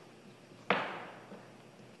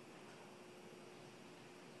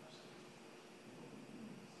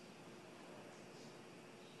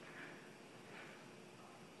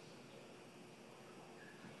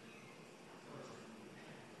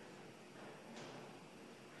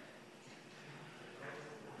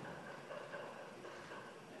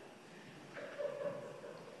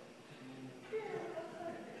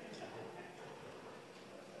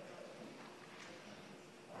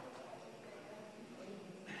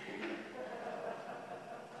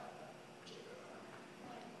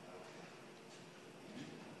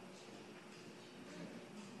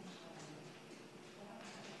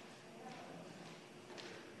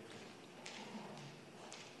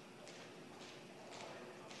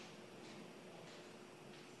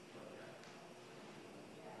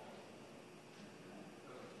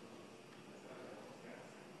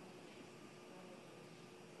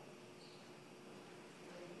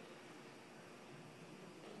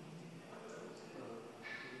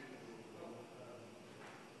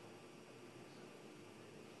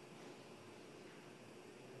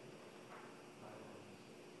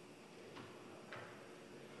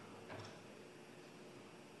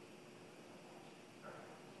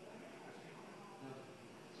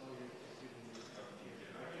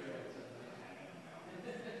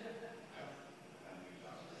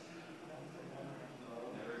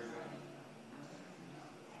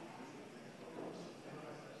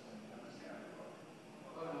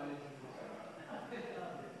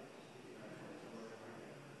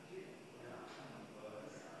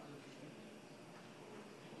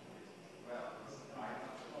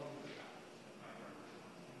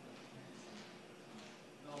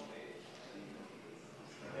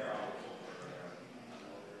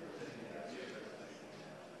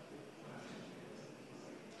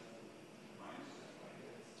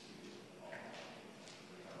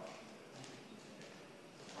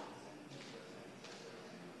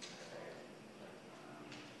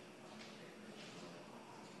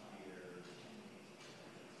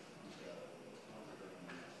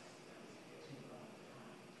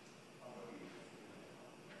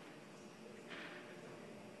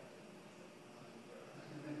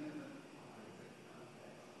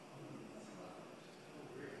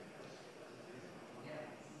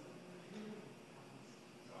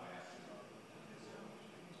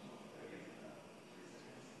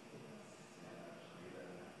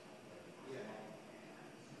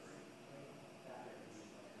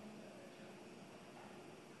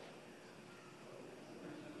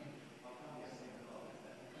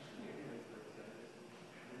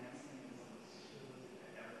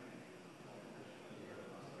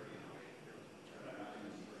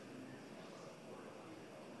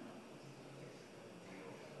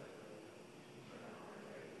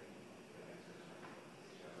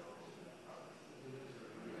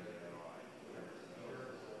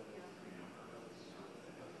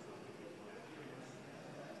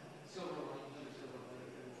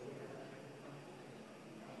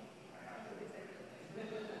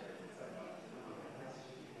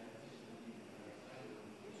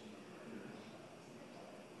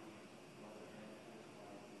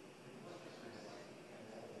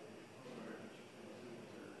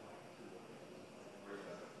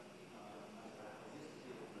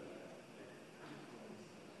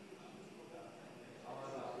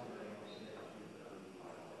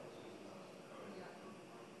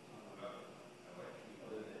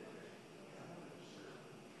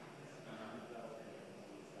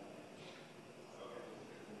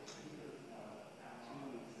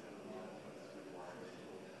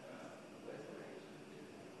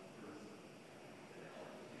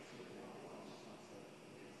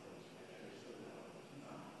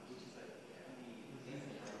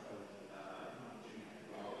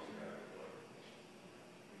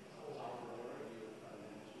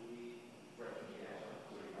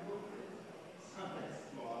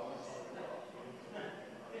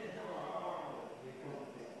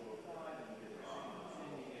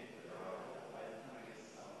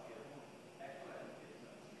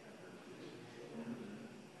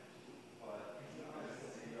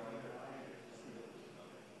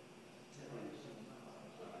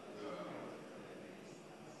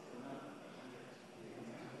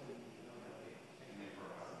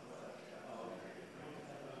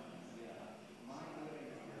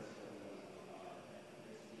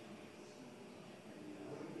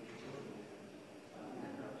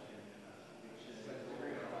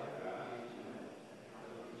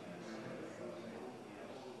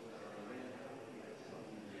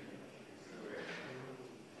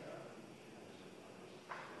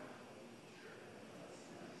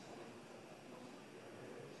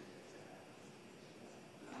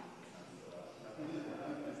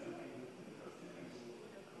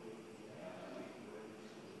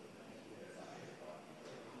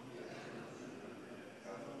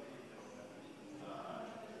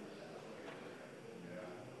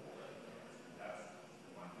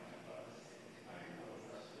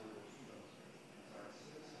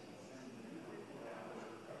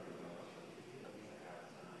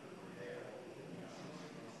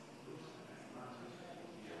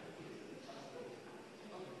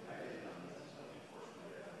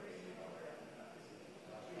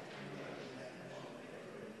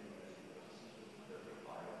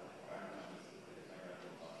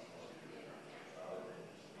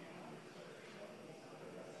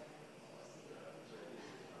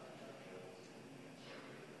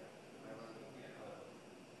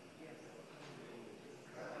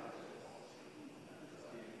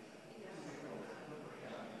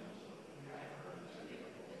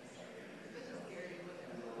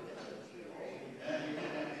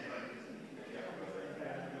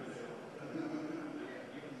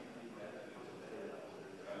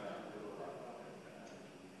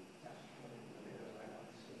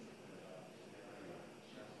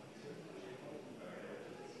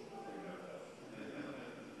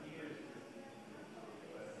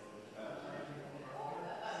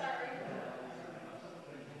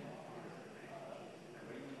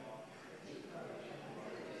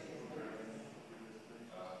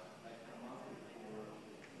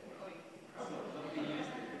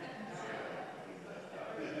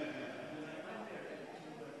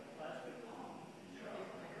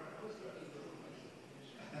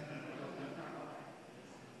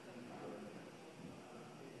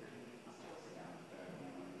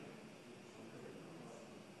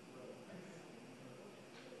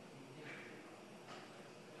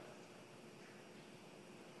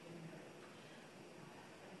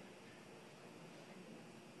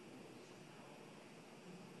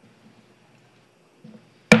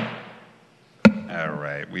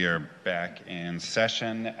 right, we are back in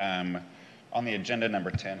session. On the agenda,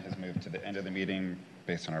 number 10 has moved to the end of the meeting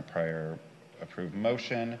based on our prior approved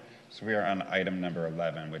motion. So we are on item number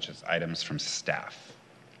 11, which is items from staff.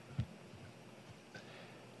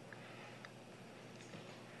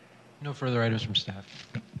 No further items from staff.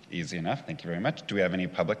 Easy enough. Thank you very much. Do we have any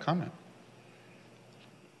public comment?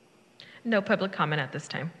 No public comment at this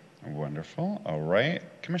time. Wonderful. All right.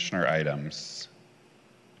 Commissioner items.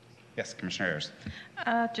 Yes, Commissioner Ayers.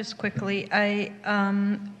 Just quickly, I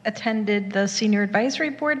attended the Senior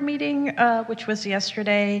Advisory Board meeting, which was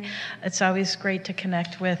yesterday. It's always great to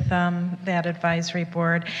connect with that advisory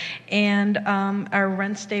board. And our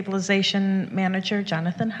rent stabilization manager,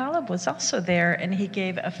 Jonathan Holub, was also there, and he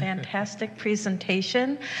gave a fantastic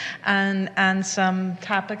presentation on some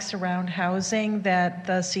topics around housing that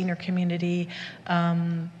the senior community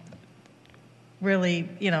really,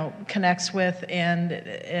 connects with, and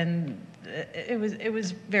it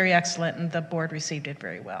was very excellent, and the board received it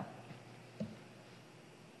very well.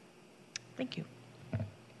 Thank you.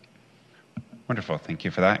 Wonderful. Thank you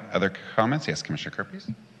for that. Other comments? Yes, Commissioner Kerr, please.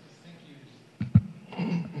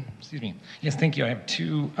 Excuse me. Yes, thank you. I have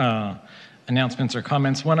two announcements or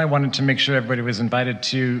comments. One, I wanted to make sure everybody was invited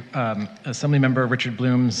to Assemblymember Richard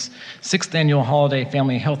Bloom's 6th Annual Holiday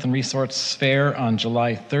Family Health and Resource Fair on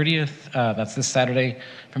July 30th. That's this Saturday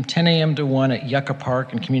from 10 a.m. to 1 at Yucca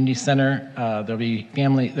Park and Community Center. There'll be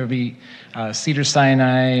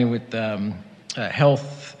Cedars-Sinai with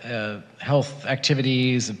health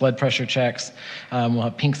activities, blood pressure checks. We'll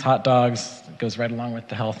have Pink's hot dogs. It goes right along with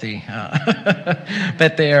the healthy.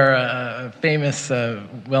 But they are famous,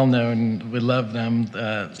 well-known. We love them,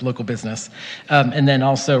 local business. And then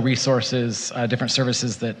also resources, different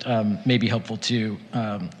services that may be helpful to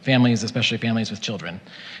families, especially families with children.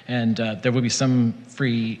 And there will be some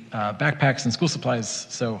free backpacks and school supplies,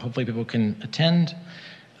 so hopefully people can attend.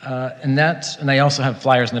 And I also have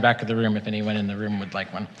flyers in the back of the room if anyone in the room would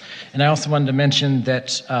like one. And I also wanted to mention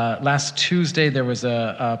that last Tuesday there was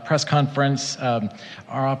a press conference. Our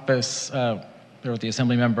office, there the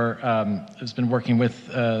assembly member, has been working with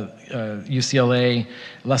UCLA,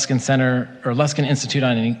 Luskin Center, or Luskin Institute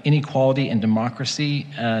on Inequality and Democracy.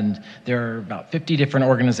 And there are about 50 different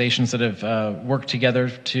organizations that have worked together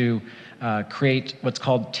to create what's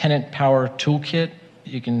called Tenant Power Toolkit.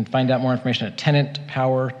 You can find out more information at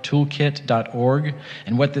tenantpowertoolkit.org.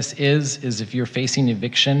 And what this is if you're facing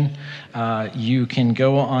eviction, you can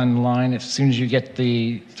go online as soon as you get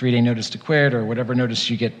the 3-day notice to quit or whatever notice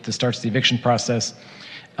you get that starts the eviction process.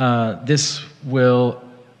 This will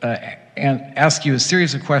ask you a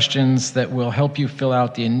series of questions that will help you fill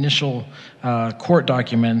out the initial court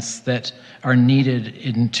documents that are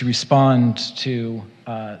needed to respond to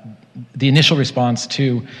the initial response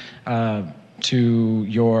to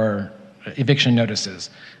your eviction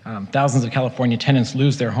notices. Thousands of California tenants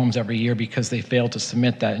lose their homes every year because they fail to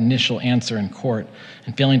submit that initial answer in court.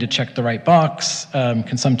 And failing to check the right box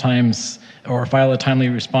can sometimes, or file a timely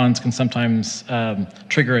response can sometimes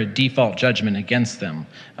trigger a default judgment against them.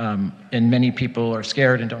 And many people are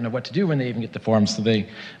scared and don't know what to do when they even get the forms, so they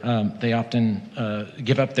often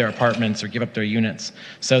give up their apartments or give up their units.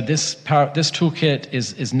 So this toolkit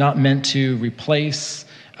is not meant to replace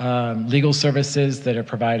legal services that are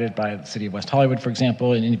provided by the City of West Hollywood, for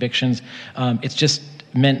example, in evictions. It's just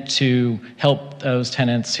meant to help those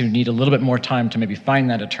tenants who need a little bit more time to maybe find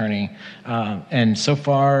that attorney. And so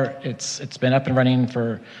far, it's been up and running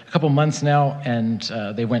for a couple months now, and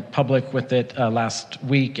they went public with it last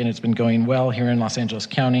week, and it's been going well here in Los Angeles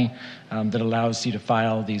County. That allows you to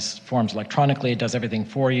file these forms electronically. It does everything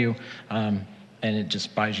for you, and it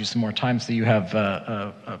just buys you some more time so you have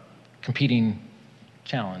a competing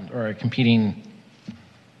challenge or a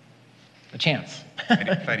chance.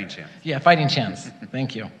 Fighting chance. Yeah, fighting chance.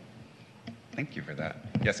 Thank you. Thank you for that.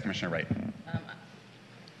 Yes, Commissioner Wright.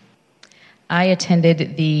 I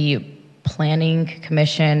attended the Planning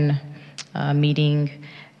Commission meeting,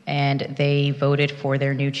 and they voted for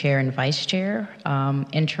their new chair and vice chair.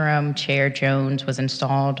 Interim Chair Jones was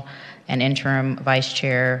installed, and interim vice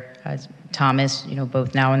chair Thomas,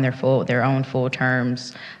 both now in their own full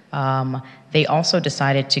terms. They also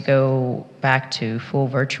decided to go back to full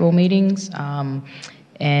virtual meetings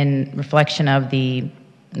in reflection of the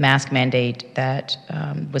mask mandate that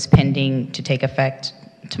was pending to take effect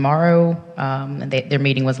tomorrow. Their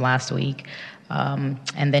meeting was last week.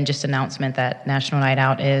 And then just announcement that National Night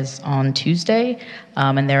Out is on Tuesday.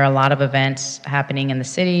 And there are a lot of events happening in the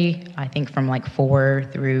city, I think from like 4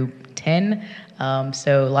 through 10.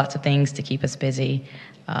 So lots of things to keep us busy.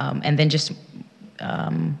 And then just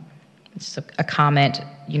just a comment,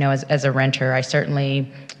 as a renter, I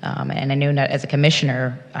certainly, and I know that as a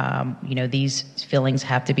commissioner, these feelings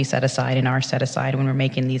have to be set aside and are set aside when we're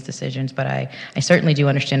making these decisions. But I certainly do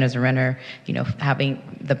understand as a renter, having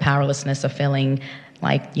the powerlessness of feeling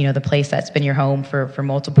like, the place that's been your home for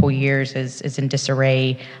multiple years is in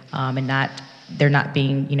disarray, and they're not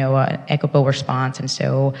being, an equitable response. And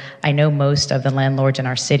so I know most of the landlords in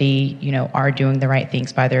our city, are doing the right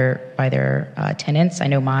things by their tenants. I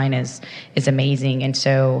know mine is amazing. And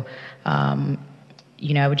so,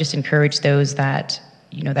 I would just encourage those that,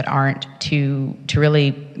 that aren't to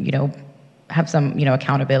really, have some,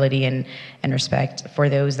 accountability and respect for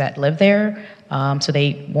those that live there. So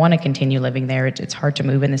they want to continue living there. It's hard to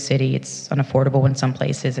move in the city. It's unaffordable in some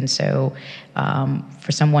places. And so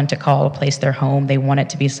for someone to call a place their home, they want it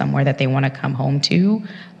to be somewhere that they want to come home to.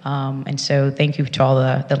 And so thank you to all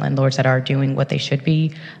the landlords that are doing what they should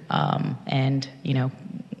be. And,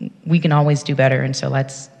 we can always do better. And so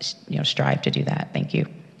let's, strive to do that. Thank you.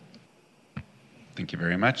 Thank you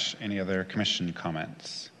very much. Any other commission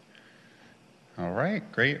comments? All right,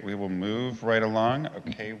 great. We will move right along.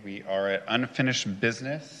 Okay, we are at unfinished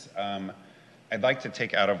business. I'd like to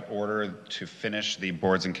take out of order to finish the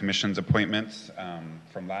boards and commissions appointments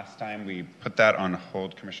from last time. We put that on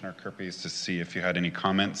hold, Commissioner Kerpes, to see if you had any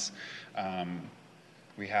comments.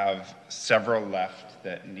 We have several left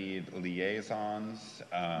that need liaisons.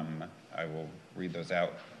 I will read those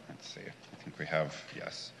out. Let's see, I think we have,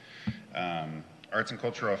 yes. Arts and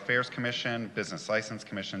Cultural Affairs Commission, Business License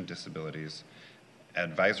Commission, Disabilities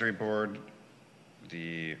Advisory Board,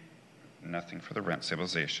 nothing for the rent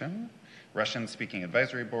stabilization, Russian Speaking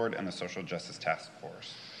Advisory Board, and the Social Justice Task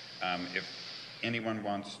Force. If anyone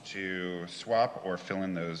wants to swap or fill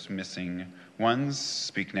in those missing ones,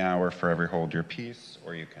 speak now or forever hold your peace,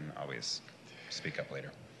 or you can always speak up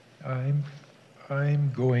later.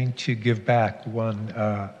 I'm going to give back one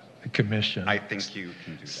commission. I think you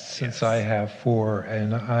can do that. Since yes. I have 4,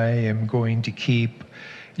 and I am going to keep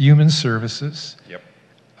Human Services. Yep.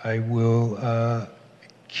 I will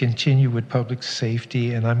continue with Public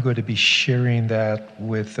Safety, and I'm going to be sharing that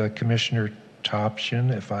with Commissioner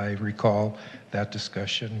Topshin, if I recall that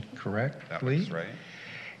discussion correctly. That was right.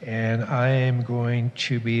 And I am going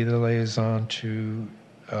to be the liaison to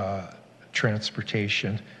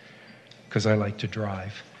transportation, because I like to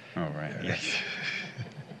drive. All right, yes.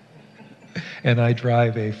 And I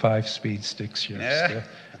drive a 5-speed stick shift, Yeah.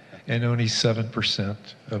 and only 7%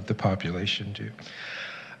 of the population do.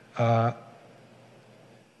 I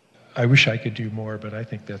wish I could do more, but I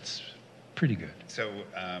think that's pretty good. So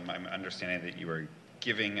I'm understanding that you are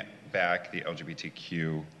giving back the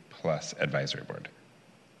LGBTQ plus advisory board.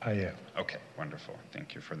 I am. Okay, wonderful.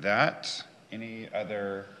 Thank you for that. Any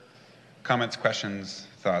other comments, questions,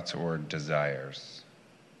 thoughts, or desires?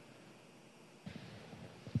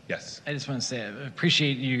 Yes. I just want to say I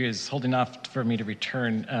appreciate you guys holding off for me to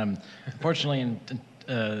return. Fortunately,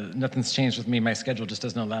 nothing's changed with me. My schedule just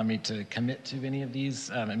doesn't allow me to commit to any of these.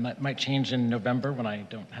 It might change in November when I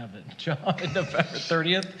don't have a job in November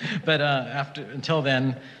 30th. But until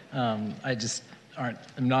then, I'm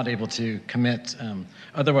not able to commit.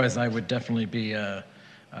 Otherwise, I would definitely be a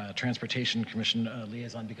Transportation Commission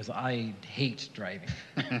liaison, because I hate driving.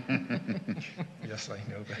 Yes, I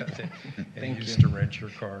know that. Thank you. you. Used to rent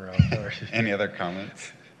your car out. Any other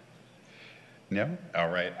comments? No? All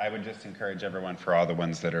right. I would just encourage everyone, for all the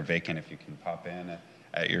ones that are vacant, if you can pop in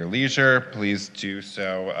at your leisure, please do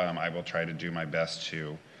so. I will try to do my best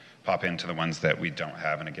to pop into the ones that we don't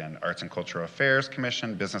have. And again, Arts and Cultural Affairs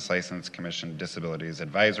Commission, Business License Commission, Disabilities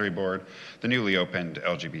Advisory Board, the newly opened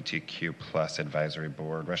LGBTQ plus Advisory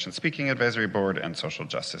Board, Russian Speaking Advisory Board, and Social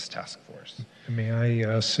Justice Task Force. May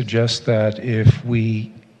I suggest that if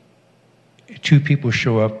 2 people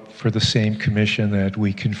show up for the same commission, that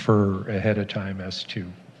we confer ahead of time as to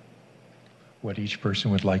what each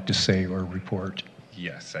person would like to say or report?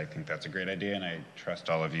 Yes, I think that's a great idea, and I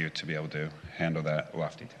trust all of you to be able to handle that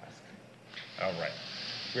lofty task. All right.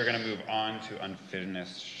 We're going to move on to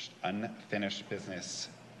unfinished business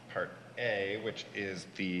part A, which is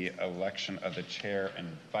the election of the chair and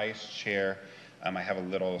vice chair. I have a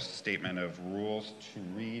little statement of rules to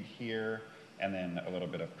read here, and then a little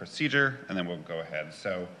bit of procedure, and then we'll go ahead.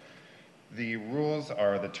 So the rules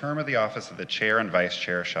are: the term of the office of the chair and vice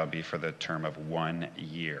chair shall be for the term of 1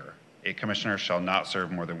 year. A commissioner shall not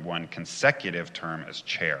serve more than 1 consecutive term as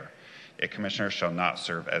chair. A commissioner shall not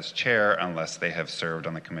serve as chair unless they have served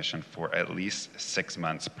on the commission for at least 6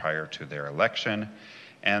 months prior to their election.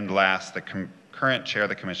 And last, the current chair of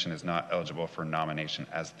the commission is not eligible for nomination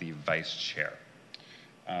as the vice chair.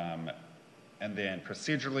 And then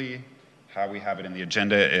procedurally, how we have it in the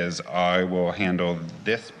agenda is I will handle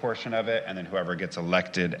this portion of it, and then whoever gets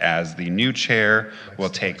elected as the new chair will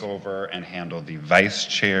take over and handle the vice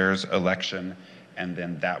chair's election, and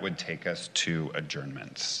then that would take us to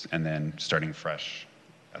adjournments, and then starting fresh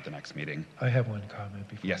at the next meeting. I have one comment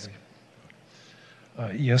before. Yes.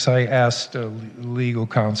 Yes, I asked legal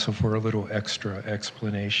counsel for a little extra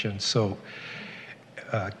explanation. So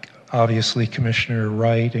obviously Commissioner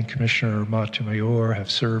Wright and Commissioner Montemayor have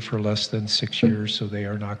served for less than 6 years, so they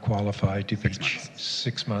are not qualified to be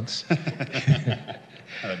 6 months. That'd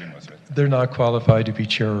be most of it. They're not qualified to be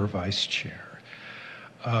chair or vice chair.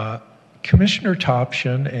 Commissioner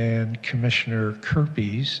Topshin and Commissioner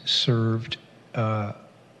Kirpies served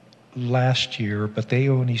last year, but they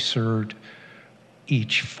only served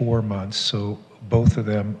each 4 months, so both of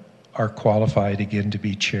them are qualified again to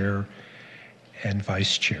be chair and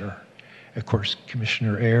vice chair. Of course,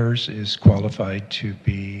 Commissioner Ayers is qualified to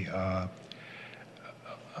be,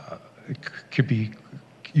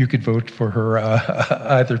 you could vote for her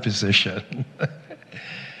either position.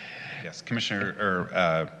 Yes, Mr.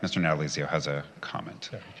 Natalizio has a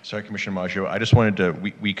comment. Sorry, Commissioner Maggio. I just wanted to,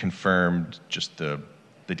 we confirmed just the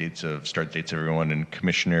dates of start dates of everyone, and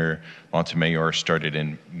Commissioner Montemayor started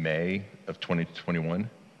in May of 2021.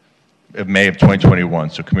 May of 2021,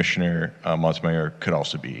 so Commissioner Montemayor could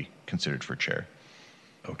also be considered for chair.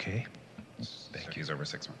 Okay. Thank you. He's over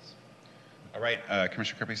 6 months. All right,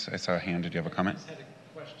 Commissioner Kirby, I saw a hand. Did you have a comment? I just had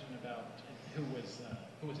a question about who was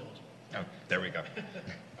eligible. Oh, there we go.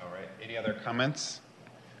 All right. Any other comments?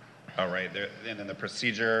 All right. And then the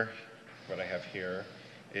procedure, what I have here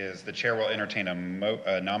is the chair will entertain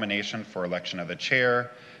a nomination for election of the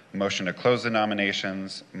chair. Motion to close the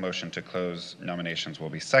nominations. Motion to close nominations will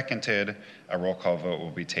be seconded. A roll call vote will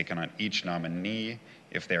be taken on each nominee.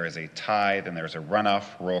 If there is a tie, then there's a runoff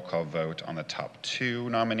roll call vote on the top 2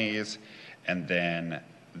 nominees. And then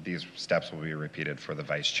these steps will be repeated for the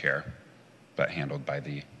vice chair, but handled by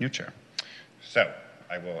the new chair. So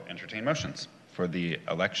I will entertain motions for the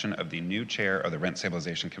election of the new chair of the Rent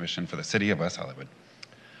Stabilization Commission for the City of West Hollywood.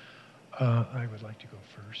 I would like to go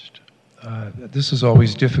first. This is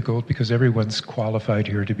always difficult because everyone's qualified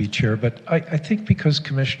here to be chair, but I think because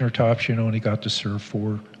Commissioner Topshin only got to serve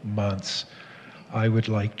 4 months, I would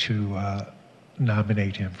like to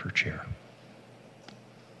nominate him for chair.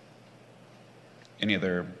 Any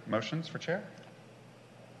other motions for chair?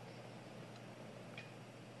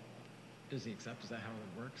 Does he accept? Is that how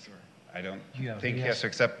it works? Or? I don't Yeah, think he yes. has to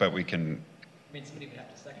accept, but we can. I mean, somebody would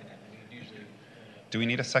have to second it. I mean, usually. Do we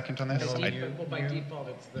need a second on this? No, Well, by default,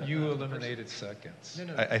 it's the. You eliminated seconds.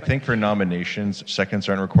 No, I think for nominations, seconds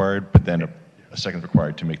aren't required, but then a second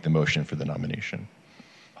required to make the motion for the nomination.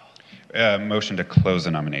 Motion to close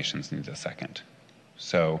the nominations needs a second.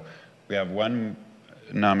 So we have one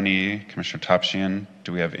nominee, Commissioner Topshin.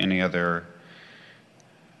 Do we have any other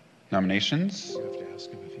nominations? You have to ask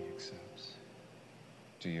him if he accepts.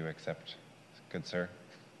 Do you accept, good sir?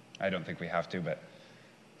 I don't think we have to, but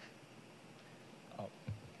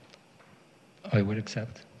I would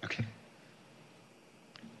accept. okay.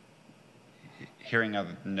 Hearing of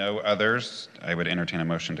no others, I would entertain a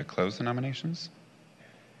motion to close the nominations.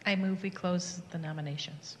 I move we close the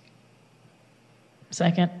nominations.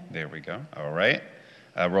 Second. There we go. All right.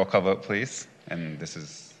 Roll call vote, please. And this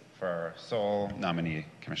is for our sole nominee,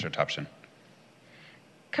 Commissioner Topshin.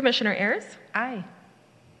 Commissioner Ayers? Aye.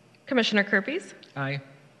 Commissioner Kirpies? Aye.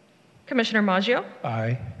 Commissioner Maggio?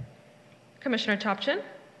 Aye. Commissioner Topshin?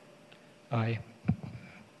 Aye.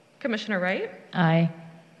 Commissioner Wright? Aye.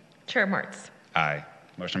 Chair Martz? Aye.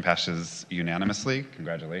 Motion passes unanimously.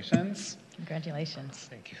 Congratulations. Congratulations.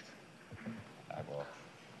 Thank you. I will.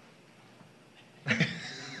 There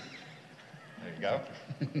you go.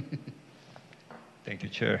 Thank you,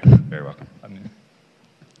 Chair. Very welcome.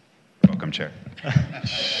 Welcome, Chair.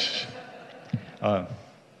 I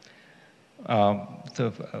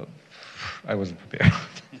wasn't prepared.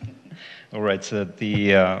 All right, so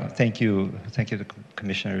thank you to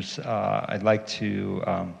commissioners. I'd like to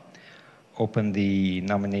open the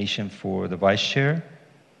nomination for the vice chair.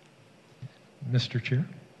 Mr. Chair,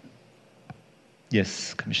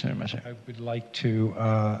 Yes, Commissioner Masha. I would like to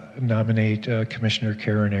nominate Commissioner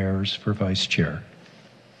Karen Ayers for vice chair.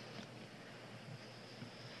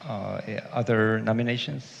 Other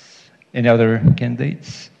nominations? Any other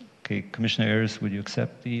candidates? Okay, Commissioner Ayers, would you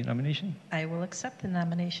accept the nomination? I will accept the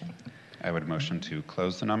nomination. I would motion to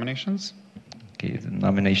close the nominations. Okay, the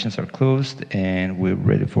nominations are closed, and we're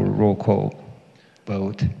ready for a roll call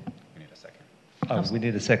vote. We need a second. Oh, we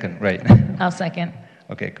need a second, right? I'll second.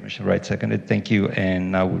 Okay, Commissioner Wright seconded. Thank you.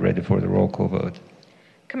 And now we're ready for the roll call vote.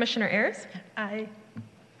 Commissioner Ayers? Aye.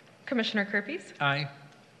 Commissioner Kerpes, Aye.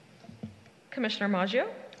 Commissioner Maggio,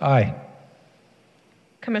 Aye.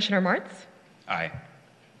 Commissioner Martz, Aye.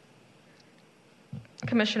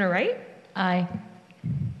 Commissioner Wright, Aye.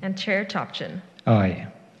 and Chair Topchin. Aye.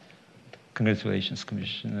 Congratulations,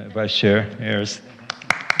 Commissioner Vice Chair Ayers.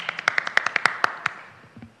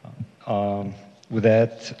 With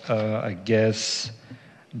that, I guess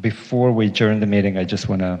before we adjourn the meeting, I just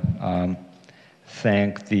want to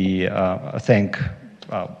thank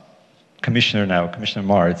Commissioner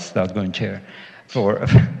Martz, the outgoing chair,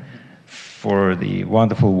 for the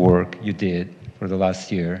wonderful work you did for the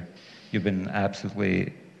last year. You've been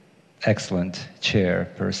absolutely excellent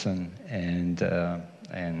chairperson, and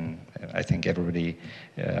I think everybody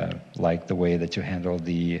liked the way that you handled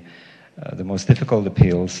the most difficult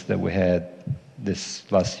appeals that we had this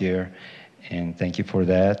last year, and thank you for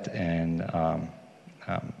that. And I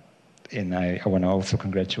want to also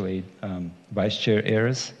congratulate Vice Chair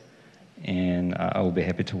Ayers, and I will be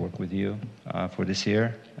happy to work with you for this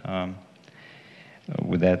year.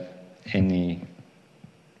 With that,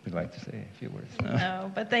 would like to say a few words?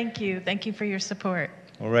 No, but thank you. Thank you for your support.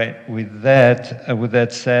 All right. With that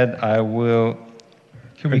said, I will.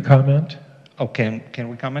 Can we comment? Oh, can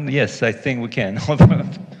we comment? Yes, I think we can. Although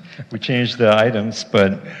we changed the items,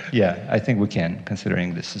 but yeah, I think we can,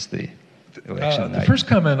 considering this is the election The night. first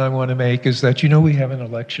comment I want to make is that, we have an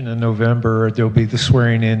election in November. There'll be the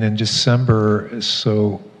swearing in December,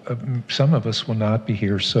 so some of us will not be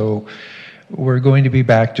here. So we're going to be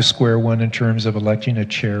back to square one in terms of electing a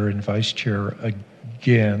chair and vice chair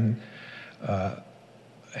again.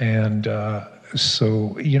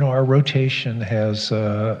 So, our rotation has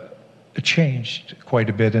changed quite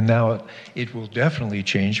a bit, and now it will definitely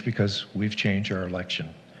change because we've changed our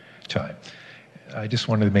election time. I just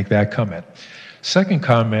wanted to make that comment. Second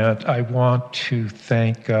comment, I want to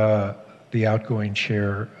thank the outgoing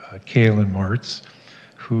chair, Kaylin Martz,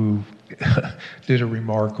 who did a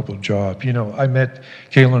remarkable job. I met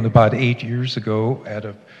Kaylin about 8 years ago at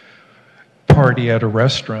a party at a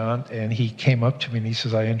restaurant, and he came up to me and he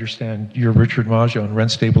says, "I understand you're Richard Maggio on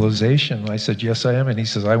rent stabilization." And I said, "Yes, I am." And he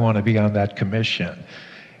says, "I want to be on that commission."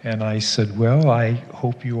 And I said, "Well, I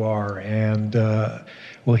hope you are." And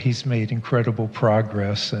he's made incredible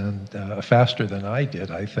progress, and faster than I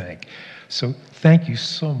did, I think. So thank you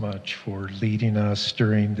so much for leading us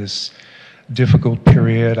during this difficult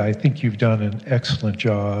period. I think you've done an excellent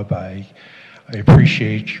job. I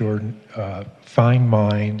appreciate your fine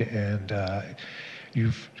mind, and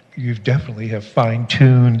you've definitely have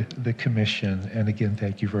fine-tuned the commission. And again,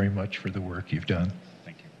 thank you very much for the work you've done.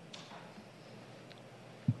 Thank you.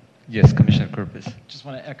 Yes, Commissioner Kerpes. Just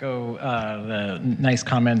want to echo the nice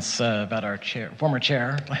comments about our former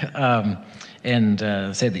chair, and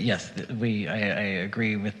say that yes, I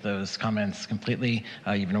agree with those comments completely.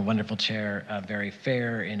 You've been a wonderful chair, very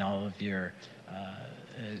fair in all of your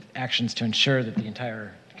actions to ensure that the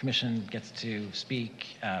entire commission gets to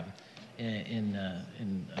speak in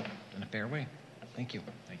a fair way. Thank you.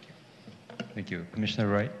 Thank you. Thank you. Commissioner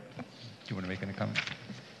Wright, do you want to make any comment?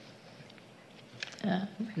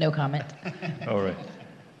 No comment. All right.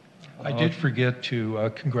 I did forget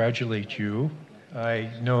to congratulate you.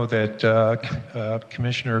 I know that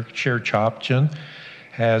Commissioner Chair Chopchin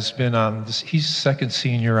has been on this. He's second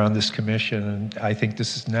senior on this commission, and I think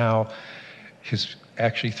this is now his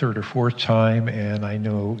actually third or fourth time, and I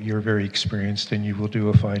know you're very experienced and you will do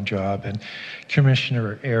a fine job. And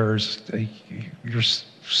Commissioner Ayers, you're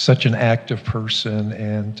such an active person,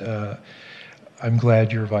 and I'm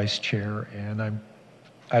glad you're vice chair, and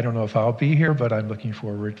I don't know if I'll be here, but I'm looking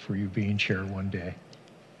forward for you being chair one day.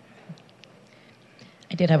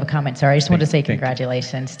 I did have a comment. Sorry, I just wanted to say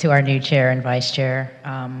congratulations to our new chair and vice chair.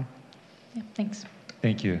 Thanks.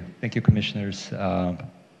 Thank you. Thank you, commissioners.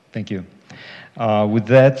 Thank you. With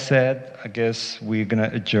that said, I guess we're going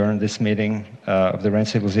to adjourn this meeting of the Rent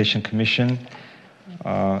Stabilization Commission,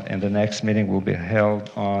 and the next meeting will be held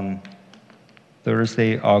on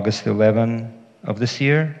Thursday, August 11 of this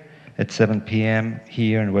year at 7 p.m.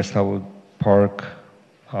 here in West Hollywood Park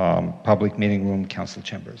Public Meeting Room, Council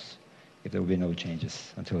Chambers, if there will be no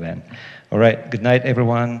changes until then. All right, good night,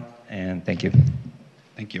 everyone, and thank you.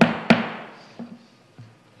 Thank you.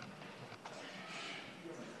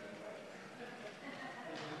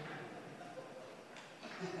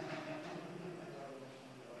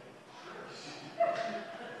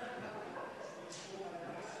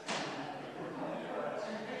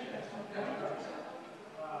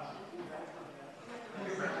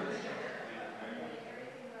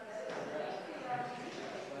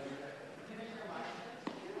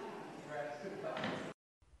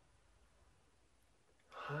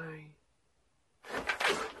 Hi.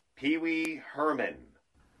 Pee Wee Herman.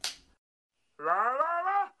 La la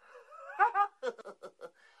la.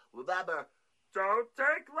 Remember, don't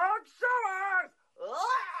take long showers.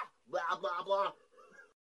 Blah blah blah.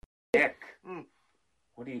 Nick,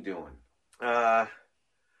 what are you doing? I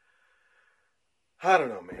don't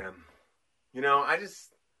know, man. You know, I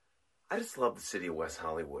just love the city of West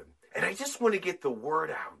Hollywood. And I just want to get the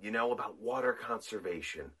word out, you know, about water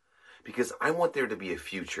conservation. Because I want there to be a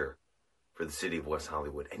future for the city of West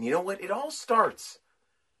Hollywood. And you know what? It all starts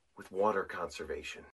with water conservation.